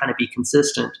to kind of be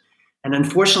consistent. And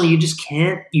unfortunately,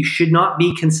 you should not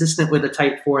be consistent with a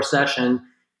type 4 session.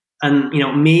 And,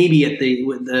 maybe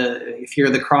if you're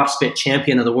the CrossFit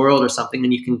champion of the world or something,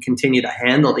 then you can continue to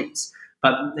handle these.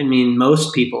 But I mean,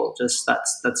 most people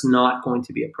that's not going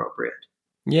to be appropriate.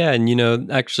 Yeah.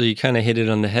 And, actually you kind of hit it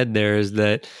on the head there, is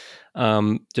that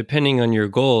depending on your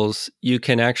goals, you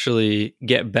can actually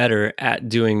get better at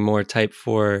doing more type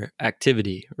 4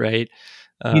 activity, right?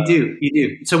 You do.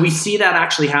 So we see that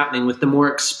actually happening with the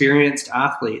more experienced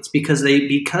athletes because they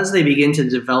begin to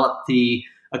develop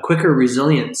a quicker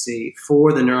resiliency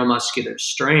for the neuromuscular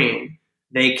strain.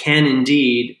 They can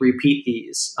indeed repeat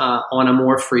these on a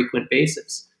more frequent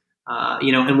basis.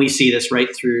 And we see this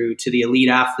right through to the elite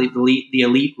athlete, the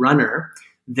elite runner.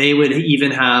 They would even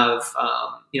have,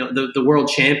 the world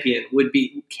champion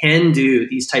can do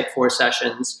these type 4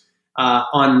 sessions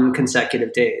on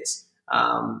consecutive days.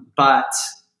 But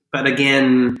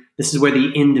again, this is where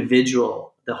the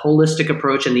holistic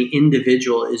approach and the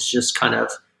individual is just kind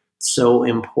of so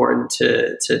important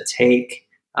to take,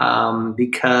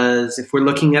 because if we're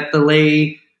looking at the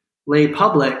lay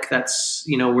public, that's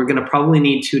we're going to probably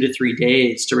need 2 to 3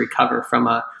 days to recover from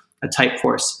a type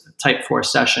 4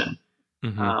 session.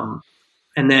 Mm-hmm.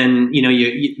 And then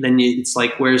it's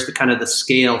like, where's the kind of the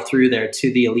scale through there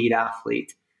to the elite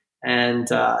athlete? And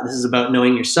this is about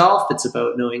knowing yourself. It's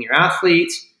about knowing your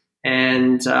athlete,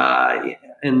 and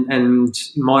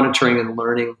monitoring and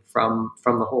learning from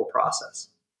the whole process.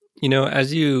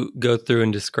 As you go through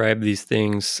and describe these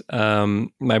things,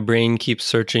 my brain keeps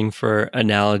searching for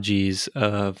analogies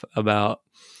about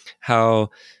how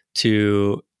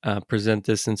to present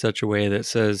this in such a way that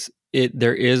says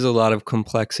there is a lot of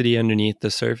complexity underneath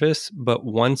the surface, but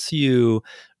once you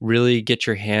really get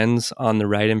your hands on the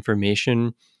right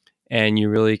information and you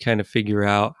really kind of figure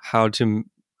out how to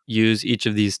use each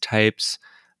of these types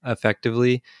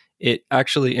effectively, it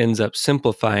actually ends up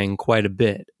simplifying quite a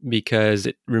bit because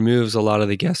it removes a lot of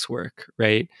the guesswork,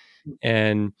 right?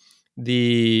 And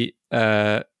the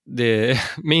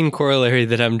main corollary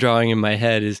that I'm drawing in my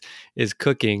head is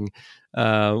cooking.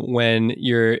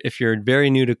 If you're very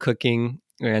new to cooking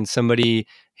and somebody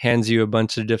hands you a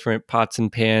bunch of different pots and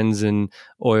pans and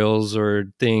oils or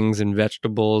things and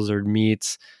vegetables or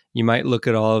meats, you might look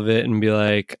at all of it and be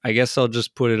like, I guess I'll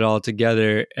just put it all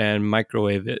together and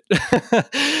microwave it.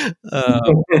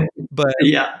 But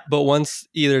Yeah. but once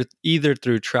either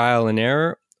through trial and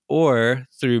error or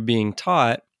through being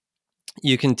taught,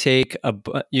 you can take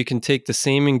the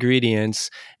same ingredients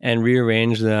and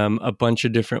rearrange them a bunch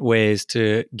of different ways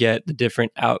to get the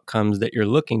different outcomes that you're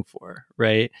looking for,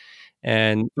 right?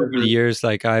 And over the years,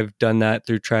 like I've done that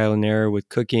through trial and error with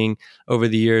cooking. Over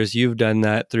the years, you've done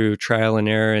that through trial and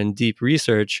error and deep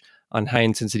research on high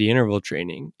intensity interval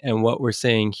training. And what we're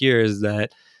saying here is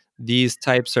that these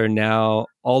types are now,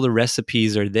 all the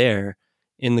recipes are there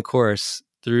in the course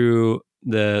through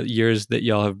the years that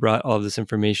y'all have brought all this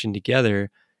information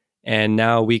together. And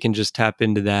now we can just tap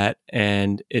into that,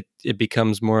 and it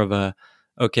becomes more of a,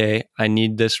 okay, I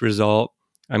need this result.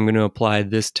 I'm going to apply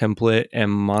this template and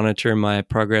monitor my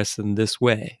progress in this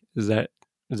way. Is that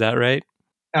right?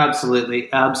 Absolutely.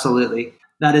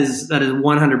 That is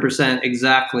 100%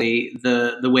 exactly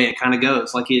the way it kind of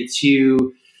goes. Like it's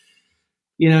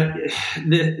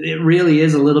it really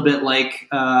is a little bit like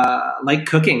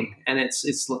cooking, and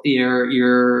it's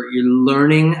you're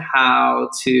learning how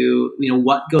to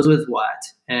what goes with what,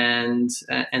 and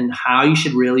how you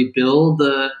should really build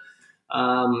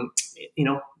um,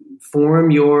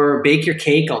 bake your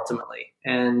cake ultimately.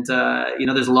 And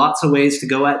there's lots of ways to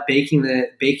go at baking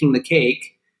the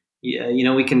cake.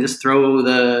 Yeah, we can just throw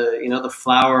the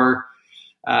flour,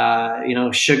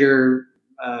 sugar,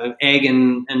 egg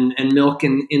and milk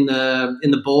in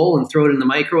the bowl and throw it in the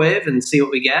microwave and see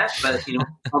what we get. But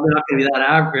probably not going to be that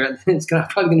average. It's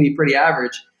probably going to be pretty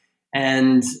average.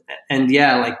 And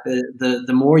yeah, like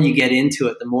the more you get into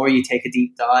it, the more you take a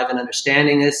deep dive in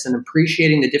understanding this and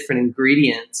appreciating the different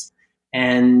ingredients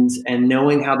and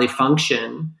knowing how they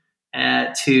function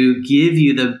to give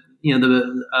you the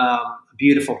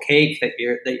beautiful cake that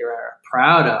you're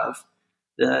proud of.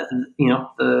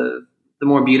 The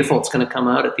more beautiful it's going to come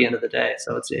out at the end of the day.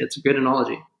 So it's a good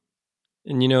analogy.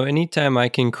 And, anytime I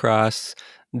can cross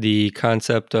the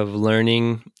concept of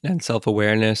learning and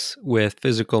self-awareness with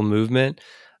physical movement,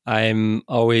 I'm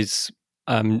always,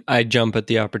 I jump at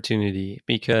the opportunity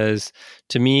because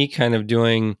to me, kind of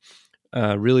doing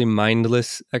really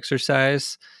mindless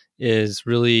exercise is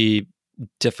really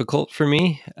difficult for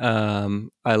me.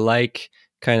 I like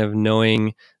kind of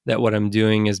knowing that what I'm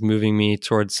doing is moving me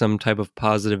towards some type of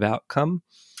positive outcome.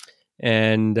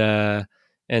 And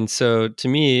and so to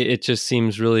me it just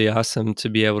seems really awesome to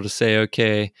be able to say,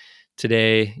 okay,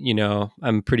 today,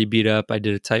 I'm pretty beat up. I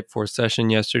did a type 4 session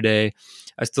yesterday.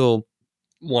 I still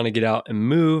want to get out and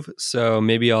move, so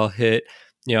maybe I'll hit,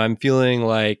 I'm feeling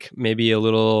like maybe a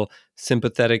little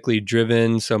sympathetically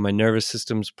driven, so my nervous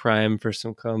system's primed for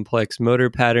some complex motor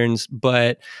patterns,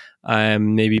 but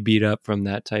I'm maybe beat up from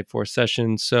that type 4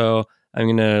 session, so I'm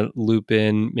going to loop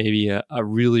in maybe a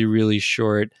really, really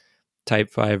short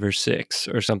type 5 or 6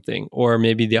 or something, or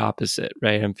maybe the opposite,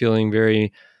 right? I'm feeling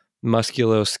very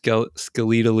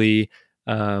musculoskeletally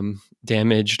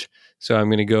damaged, so I'm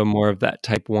going to go more of that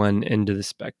type 1 end of the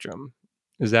spectrum.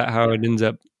 Is that how Yeah. it ends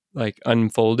up like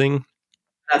unfolding?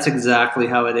 That's exactly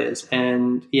how it is.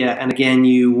 And yeah, and again,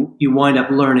 you wind up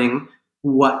learning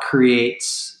what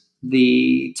creates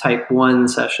the type 1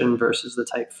 session versus the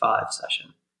type 5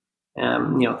 session.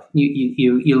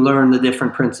 You learn the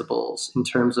different principles in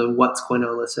terms of what's going to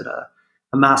elicit a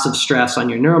massive stress on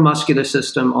your neuromuscular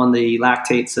system, on the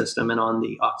lactate system, and on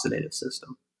the oxidative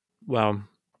system. Wow.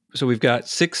 So we've got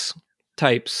 6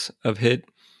 types of HIIT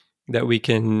that we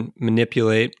can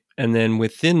manipulate, and then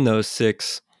within those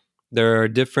 6, there are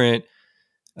different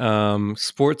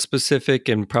sport specific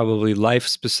and probably life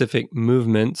specific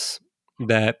movements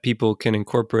that people can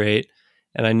incorporate.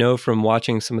 And I know from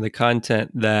watching some of the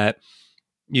content that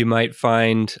you might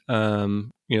find,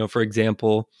 for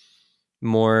example,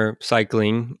 more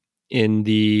cycling in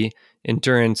the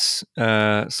endurance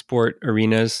sport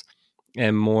arenas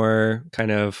and more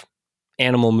kind of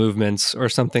animal movements or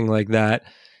something like that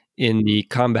in the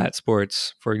combat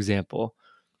sports, for example.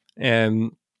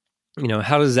 And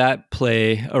how does that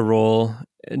play a role?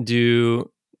 Do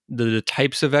the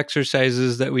types of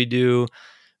exercises that we do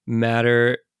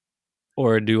matter,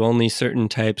 or do only certain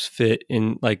types fit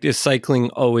in? Like, is cycling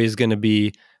always going to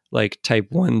be like type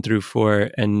 1 through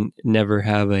 4 and never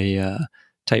have a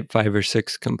type 5 or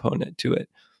 6 component to it?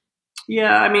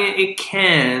 Yeah, I mean, it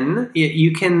can.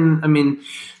 You can, I mean,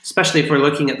 especially if we're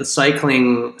looking at the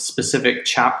cycling specific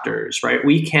chapters, right?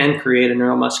 We can create a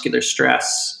neuromuscular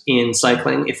stress in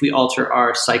cycling if we alter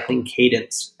our cycling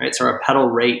cadence, right? So our pedal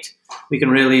rate, we can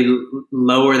really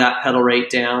lower that pedal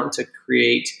rate down to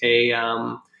create a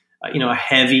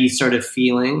heavy sort of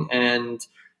feeling. And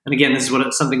again, this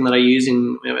is something that I use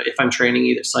in if I'm training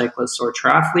either cyclists or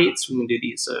triathletes. We can do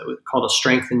these called a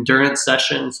strength endurance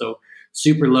session. So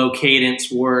super low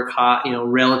cadence work, high,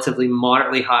 relatively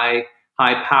moderately high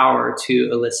power to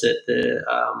elicit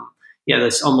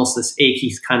this almost this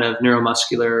achy kind of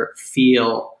neuromuscular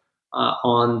feel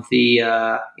on the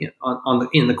on the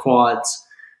in the quads.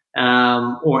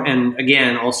 And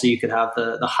again, also you could have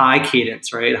the high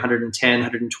cadence, right? 110,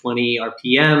 120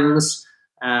 RPMs.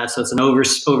 So it's an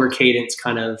over cadence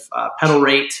kind of pedal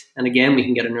rate. And again, we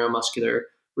can get a neuromuscular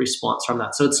response from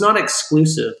that. So it's not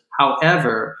exclusive.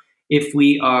 However, if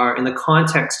we are in the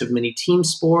context of many team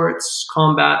sports,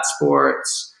 combat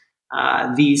sports,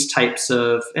 these types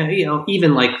of,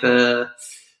 even like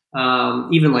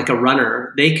even like a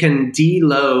runner, they can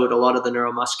deload a lot of the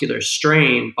neuromuscular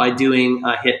strain by doing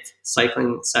a HIIT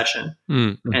cycling session.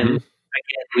 Mm-hmm. And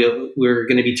again, we're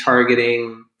going to be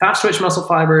targeting fast twitch muscle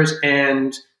fibers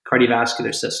and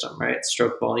cardiovascular system, right?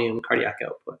 Stroke volume, cardiac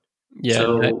output. Yeah,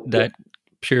 So that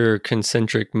pure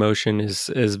concentric motion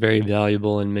is very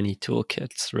valuable in many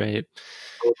toolkits, right?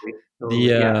 Totally.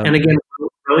 Yeah. And again,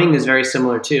 rowing is very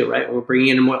similar too, right? We're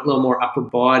bringing in a little more upper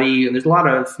body, and there's a lot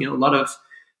of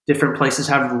different places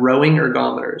have rowing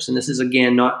ergometers, and this is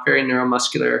again not very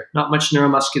neuromuscular, not much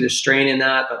neuromuscular strain in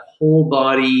that, but whole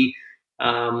body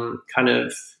kind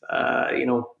of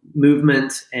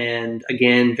movement, and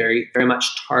again, very very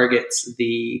much targets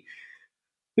the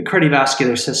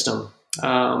cardiovascular system.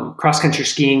 Cross country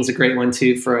skiing is a great one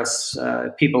too for us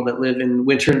people that live in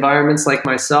winter environments like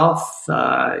myself.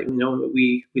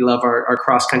 We love our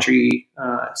cross country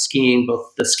skiing,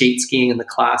 both the skate skiing and the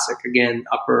classic. Again,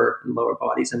 upper and lower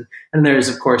bodies, and there's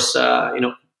of course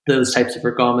those types of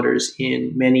ergometers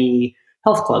in many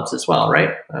health clubs as well,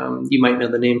 right? You might know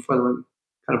the name for them. I'm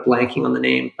kind of blanking on the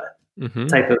name, but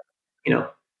type of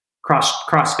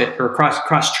CrossFit or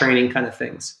cross training kind of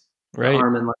things, right?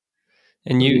 arm and leg.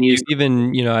 And you've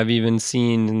even, I've even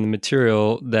seen in the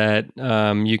material that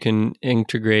you can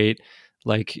integrate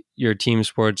like your team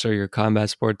sports or your combat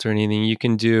sports or anything. You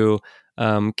can do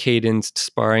cadenced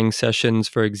sparring sessions,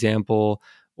 for example,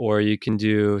 or you can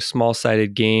do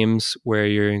small-sided games where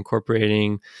you're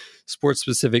incorporating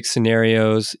sport-specific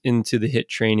scenarios into the HIIT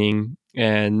training,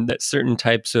 and that certain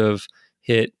types of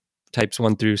HIIT, types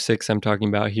 1 through 6 I'm talking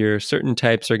about here, certain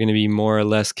types are going to be more or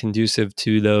less conducive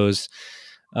to those.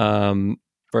 I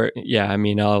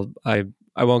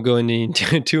won't go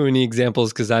into too many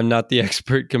examples because I'm not the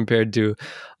expert compared to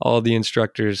all the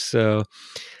instructors. So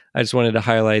I just wanted to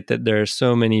highlight that there are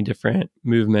so many different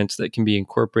movements that can be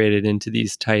incorporated into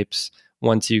these types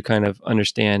once you kind of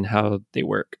understand how they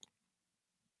work.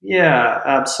 Yeah,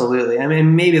 absolutely. I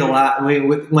mean, maybe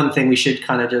one thing we should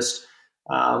kind of just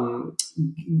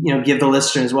give the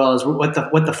listener as well is what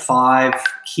the five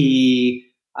key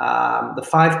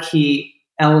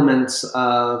elements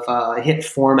of HIIT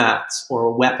formats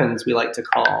or weapons we like to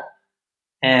call,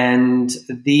 and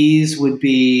these would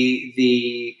be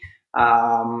the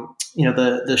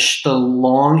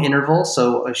long interval.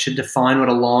 So I should define what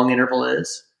a long interval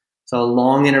is. So a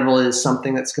long interval is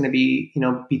something that's going to be,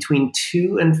 between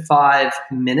 2 and 5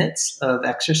 minutes of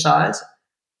exercise.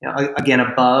 Again,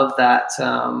 above that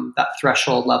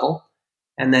threshold level,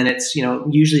 and then it's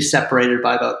usually separated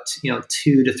by about 2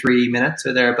 to 3 minutes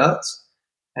or thereabouts,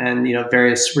 and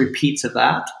various repeats of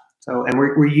that. So, and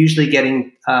we're usually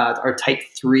getting our type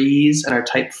 3s and our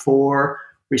type 4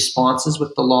 responses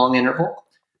with the long interval.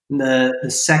 The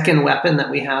second weapon that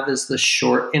we have is the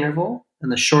short interval.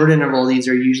 And the short interval, these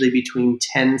are usually between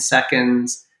 10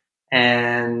 seconds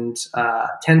and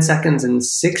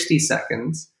 60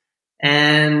 seconds,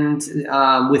 and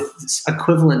with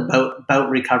equivalent bout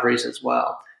recoveries as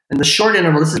well. And the short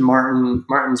interval, this is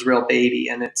Martin's real baby,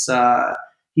 and it's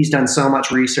he's done so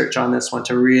much research on this one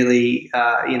to really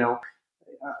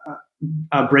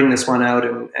bring this one out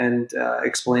and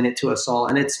explain it to us all.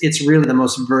 And it's really the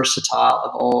most versatile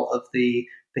of all of the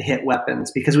HIIT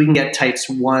weapons, because we can get types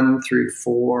 1 through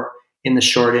 4 in the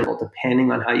short interval,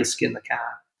 depending on how you skin the cat.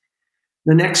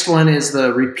 The next one is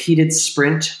the repeated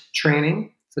sprint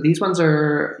training. So these ones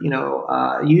are,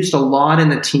 used a lot in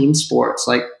the team sports,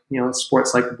 like,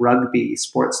 sports like rugby,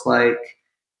 sports like,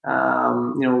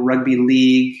 rugby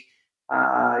league,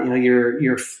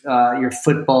 your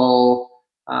football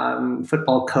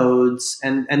codes,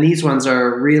 and these ones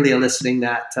are really eliciting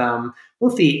that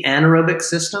both the anaerobic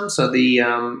system, so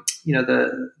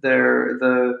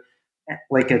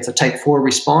like it's a type 4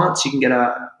 response. You can get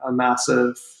a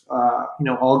massive,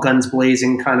 all guns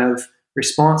blazing kind of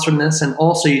response from this, and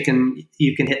also you can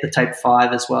hit the type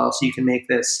 5 as well. So you can make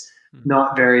this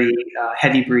not very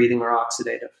heavy breathing or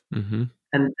oxidative. Mm-hmm.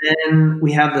 And then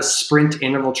we have the sprint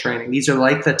interval training. These are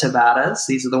like the Tabatas.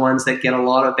 These are the ones that get a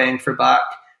lot of bang for buck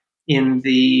in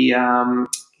the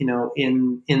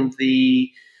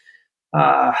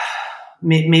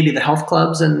maybe the health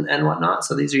clubs and whatnot.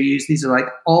 So these are like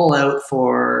all out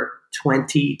for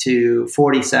 20 to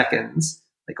 40 seconds,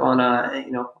 like on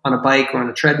a bike or on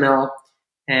a treadmill.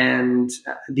 And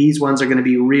these ones are going to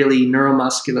be really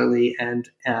neuromuscularly and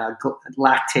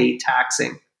lactate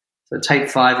taxing. So type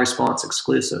 5 response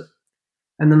exclusive.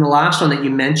 And then the last one that you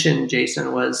mentioned,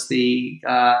 Jason, was the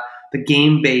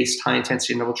game-based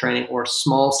high-intensity interval training, or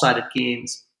small-sided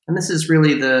games. And this is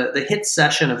really the HIIT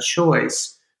session of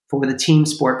choice for the team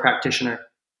sport practitioner,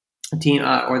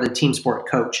 or the team sport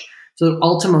coach. So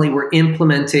ultimately, we're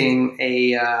implementing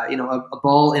a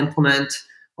ball implement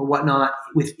or whatnot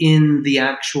within the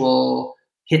actual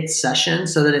HIIT session,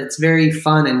 so that it's very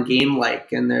fun and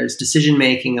game-like, and there's decision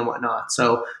making and whatnot.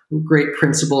 So great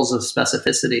principles of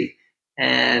specificity.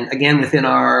 And again, within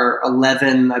our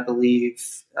 11, I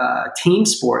believe, team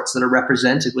sports that are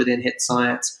represented within HIIT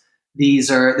Science,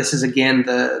 this is again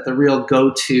the real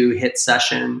go-to HIIT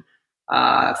session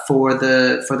for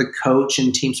the coach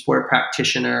and team sport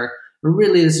practitioner. And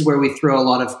really, this is where we throw a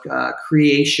lot of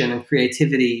creation and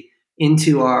creativity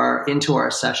into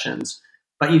our sessions.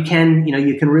 But you can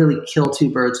really kill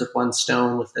 2 birds with 1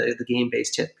 stone with the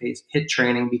game-based HIIT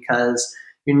training, because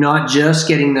you're not just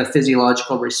getting the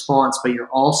physiological response, but you're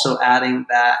also adding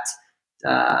that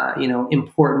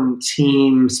important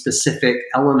team-specific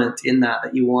element in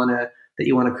that you want to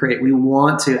create. We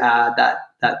want to add that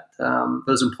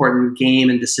those important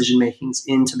game and decision makings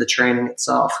into the training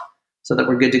itself, so that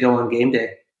we're good to go on game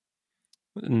day.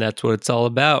 And that's what it's all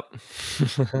about.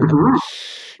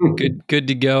 Good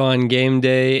to go on game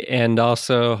day, and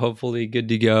also hopefully good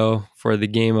to go for the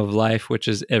game of life, which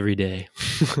is every day.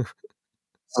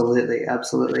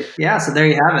 Absolutely. Yeah. So there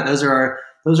you have it. Those are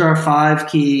our 5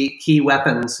 key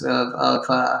weapons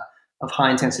of of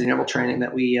high intensity interval training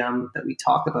that we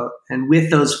talk about. And with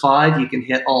those 5, you can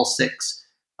hit all 6,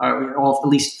 or all, at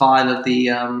least 5 of the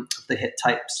HIIT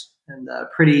types. And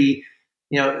pretty,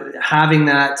 having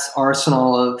that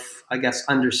arsenal of, I guess,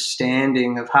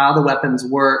 understanding of how the weapons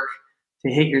work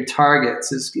to hit your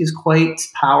targets is quite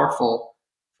powerful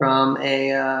from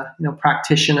a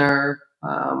practitioner,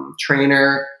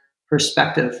 trainer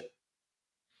perspective.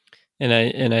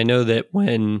 And I know that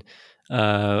when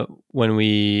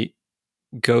we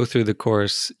go through the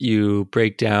course, you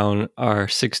break down our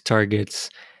 6 targets,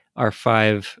 our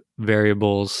 5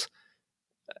 variables.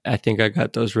 I think I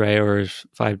got those right, or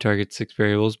 5 targets, 6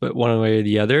 variables, but one way or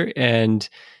the other, and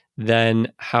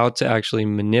then how to actually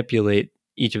manipulate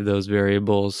each of those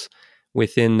variables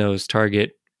within those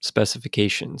target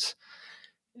specifications.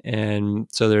 And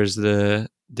so there's the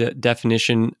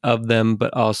definition of them,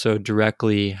 but also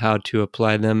directly how to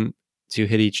apply them to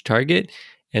hit each target,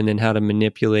 and then how to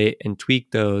manipulate and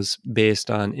tweak those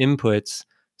based on inputs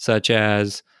such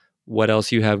as what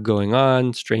else you have going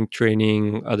on, strength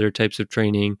training, other types of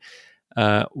training,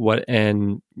 what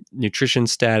and nutrition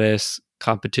status,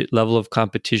 level of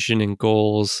competition and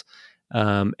goals,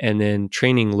 and then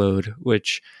training load,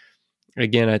 which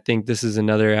again, I think this is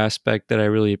another aspect that I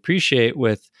really appreciate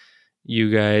with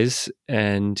you guys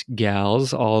and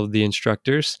gals, all of the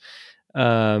instructors,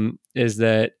 is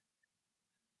that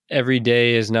every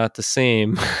day is not the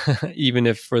same, even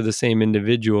if for the same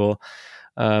individual.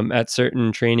 At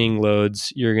certain training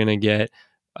loads, you're going to get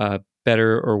a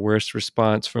better or worse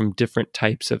response from different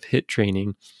types of HIIT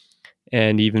training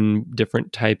and even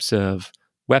different types of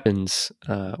weapons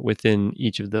within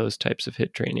each of those types of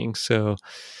HIIT training. So,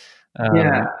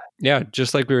 Yeah. yeah,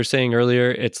 just like we were saying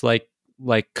earlier, it's like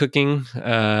cooking,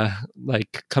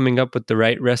 like coming up with the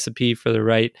right recipe for the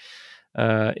right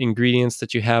ingredients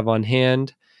that you have on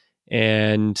hand.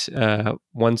 And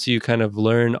once you kind of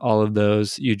learn all of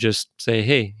those, you just say,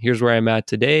 hey, here's where I'm at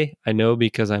today. I know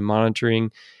because I'm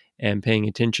monitoring and paying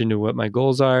attention to what my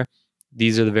goals are.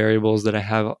 These are the variables that I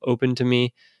have open to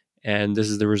me, and this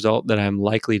is the result that I'm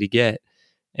likely to get.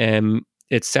 And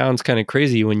it sounds kind of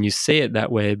crazy when you say it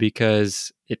that way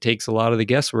because it takes a lot of the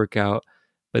guesswork out.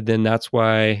 But then that's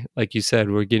why, like you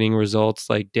said, we're getting results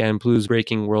like Dan Plu's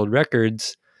breaking world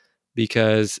records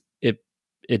because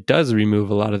it does remove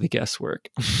a lot of the guesswork.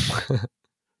 Yeah,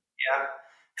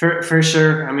 for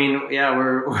sure. I mean, yeah,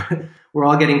 we're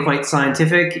all getting quite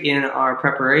scientific in our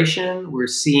preparation. We're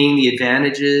seeing the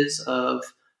advantages of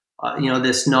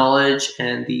this knowledge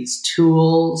and these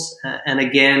tools. And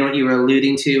again, what you were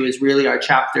alluding to is really our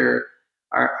chapter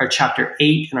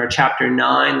 8 and our chapter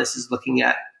 9. This is looking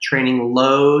at training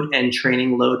load and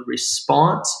training load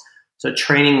response. So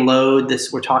training load,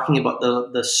 this we're talking about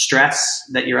the stress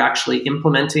that you're actually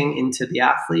implementing into the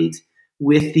athlete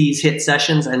with these HIIT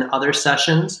sessions and other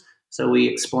sessions. So we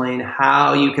explain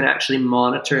how you can actually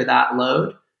monitor that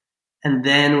load. And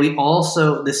then we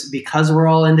also, this because we're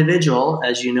all individual,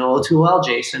 as you know too well,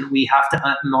 Jason, we have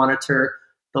to monitor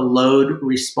the load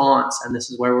response. And this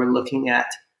is where we're looking at,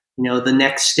 the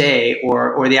next day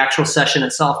or the actual session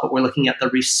itself, but we're looking at the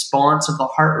response of the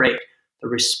heart rate, the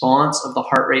response of the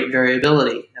heart rate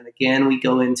variability. And again, we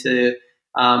go into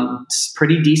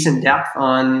pretty decent depth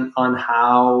on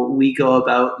how we go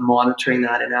about monitoring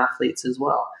that in athletes as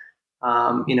well.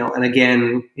 And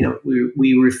again,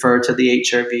 we refer to the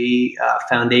HRV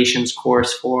Foundations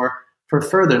course for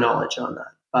further knowledge on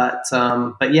that.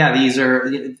 But yeah, these are,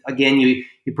 again, you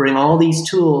bring all these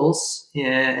tools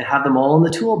and have them all in the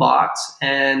toolbox,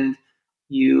 and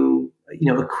you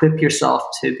equip yourself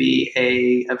to be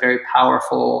a very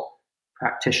powerful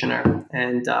practitioner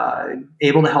and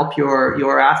able to help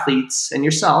your athletes and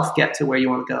yourself get to where you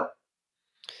want to go.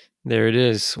 There it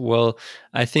is. Well,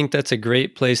 I think that's a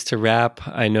great place to wrap.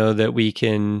 I know that we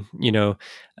can,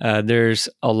 there's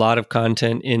a lot of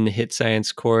content in the HIIT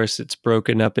Science course. It's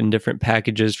broken up in different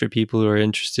packages for people who are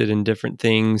interested in different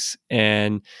things.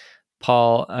 And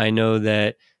Paul, I know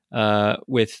that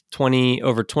with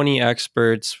over 20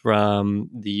 experts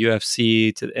from the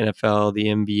UFC to the NFL, the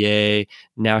NBA,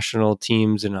 national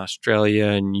teams in Australia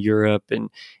and Europe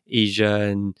and Asia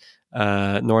and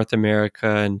North America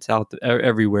and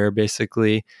everywhere,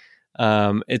 basically.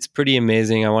 It's pretty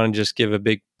amazing. I want to just give a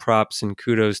big props and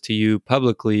kudos to you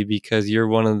publicly because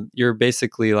you're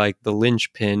basically like the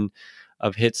linchpin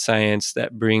of HIIT Science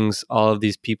that brings all of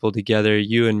these people together.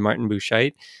 You and Martin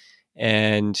Bouchait,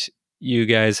 and you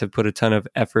guys have put a ton of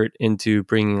effort into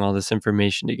bringing all this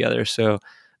information together. So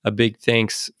a big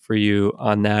thanks for you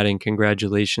on that, and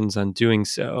congratulations on doing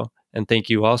so. And thank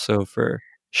you also for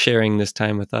sharing this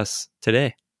time with us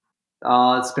today.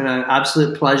 It's been an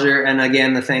absolute pleasure. And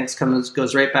again, the thanks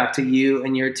goes right back to you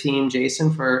and your team,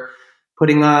 Jason, for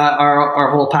putting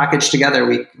our whole package together.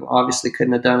 We obviously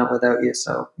couldn't have done it without you.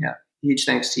 So yeah, huge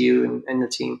thanks to you and the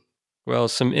team. Well,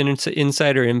 some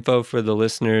insider info for the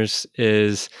listeners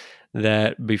is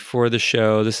that before the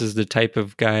show, this is the type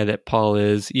of guy that Paul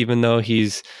is, even though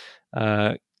he's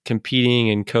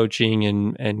competing and coaching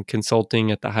and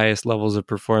consulting at the highest levels of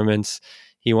performance.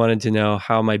 He wanted to know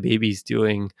how my baby's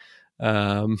doing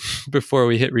before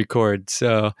we hit record.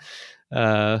 So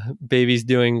baby's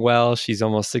doing well. She's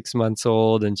almost 6 months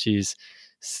old, and she's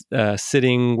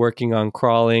sitting, working on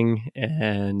crawling.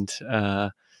 And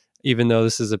even though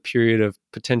this is a period of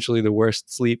potentially the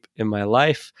worst sleep in my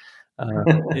life,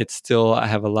 it's still, I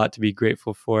have a lot to be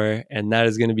grateful for. And that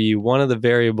is going to be one of the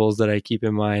variables that I keep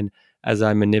in mind as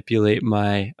I manipulate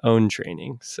my own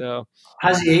training. So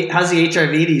how's the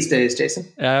HRV these days, Jason?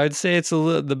 I would say it's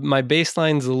my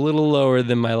baseline's a little lower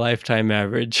than my lifetime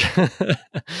average.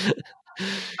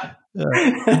 That's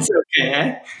okay.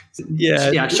 Eh?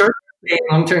 Yeah. Short game,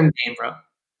 long-term game, bro.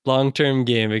 Long-term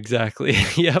game, exactly.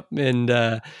 Yep. And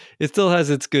it still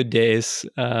has its good days.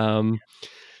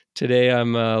 Today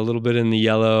I'm a little bit in the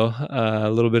yellow, a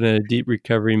little bit in a deep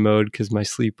recovery mode because my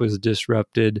sleep was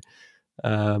disrupted.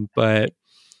 But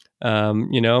I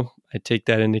take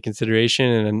that into consideration,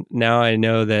 and now I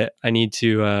know that I need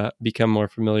to become more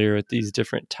familiar with these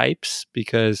different types,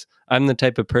 because I'm the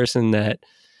type of person that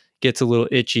gets a little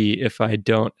itchy if I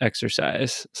don't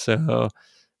exercise. So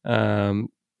a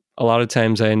lot of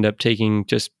times I end up taking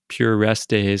just pure rest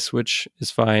days, which is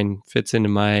fine, fits into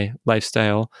my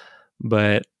lifestyle,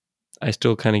 but I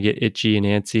still kind of get itchy and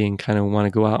antsy and kind of want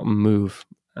to go out and move.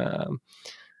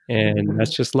 And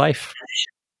that's just life.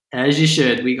 As you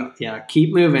should.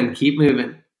 Keep moving.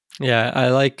 Yeah,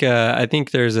 I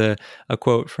think there's a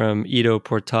quote from Ido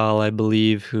Portal, I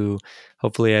believe, who,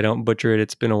 hopefully I don't butcher it.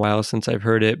 It's been a while since I've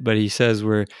heard it, but he says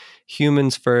we're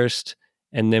humans first,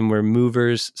 and then we're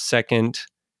movers second,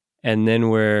 and then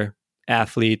we're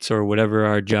athletes or whatever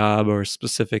our job or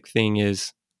specific thing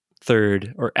is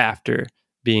third, or after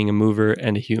being a mover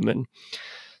and a human.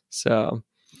 So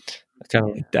I kind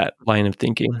of like that line of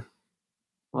thinking.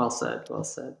 Well said. Well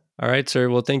said. All right, sir.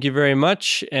 Well, thank you very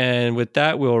much. And with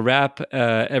that, we'll wrap.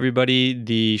 Everybody,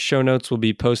 the show notes will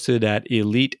be posted at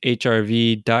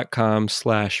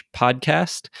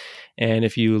elitehrv.com/podcast. And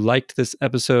if you liked this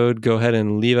episode, go ahead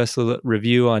and leave us a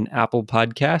review on Apple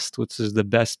Podcast, which is the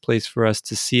best place for us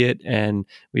to see it. And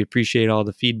we appreciate all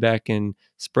the feedback and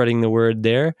spreading the word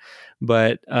there.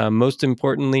 But most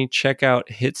importantly, check out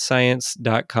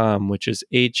HIITscience.com, which is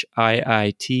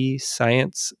HIIT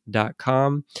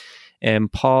science.com.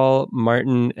 And Paul,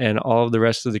 Martin, and all of the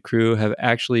rest of the crew have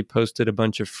actually posted a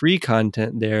bunch of free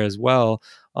content there as well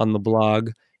on the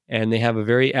blog. And they have a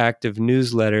very active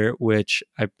newsletter, which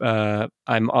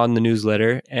I'm on the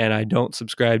newsletter, and I don't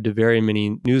subscribe to very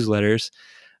many newsletters.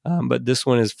 But this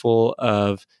one is full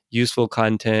of useful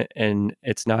content, and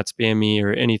it's not spammy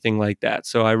or anything like that.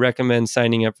 So I recommend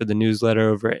signing up for the newsletter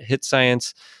over at HIIT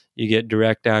Science. You get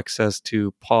direct access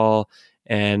to Paul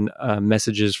and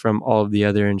messages from all of the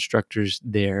other instructors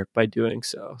there by doing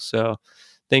so. So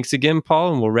thanks again,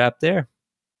 Paul, and we'll wrap there.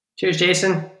 Cheers,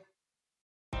 Jason.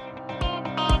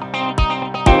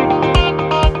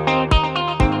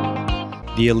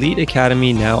 The Elite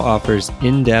Academy now offers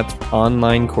in-depth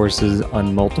online courses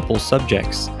on multiple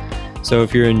subjects. So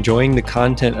if you're enjoying the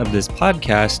content of this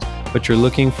podcast, but you're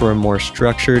looking for a more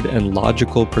structured and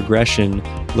logical progression,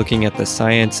 looking at the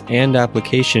science and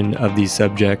application of these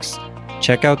subjects,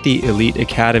 check out the Elite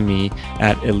Academy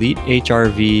at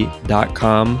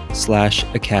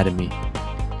elitehrv.com/academy.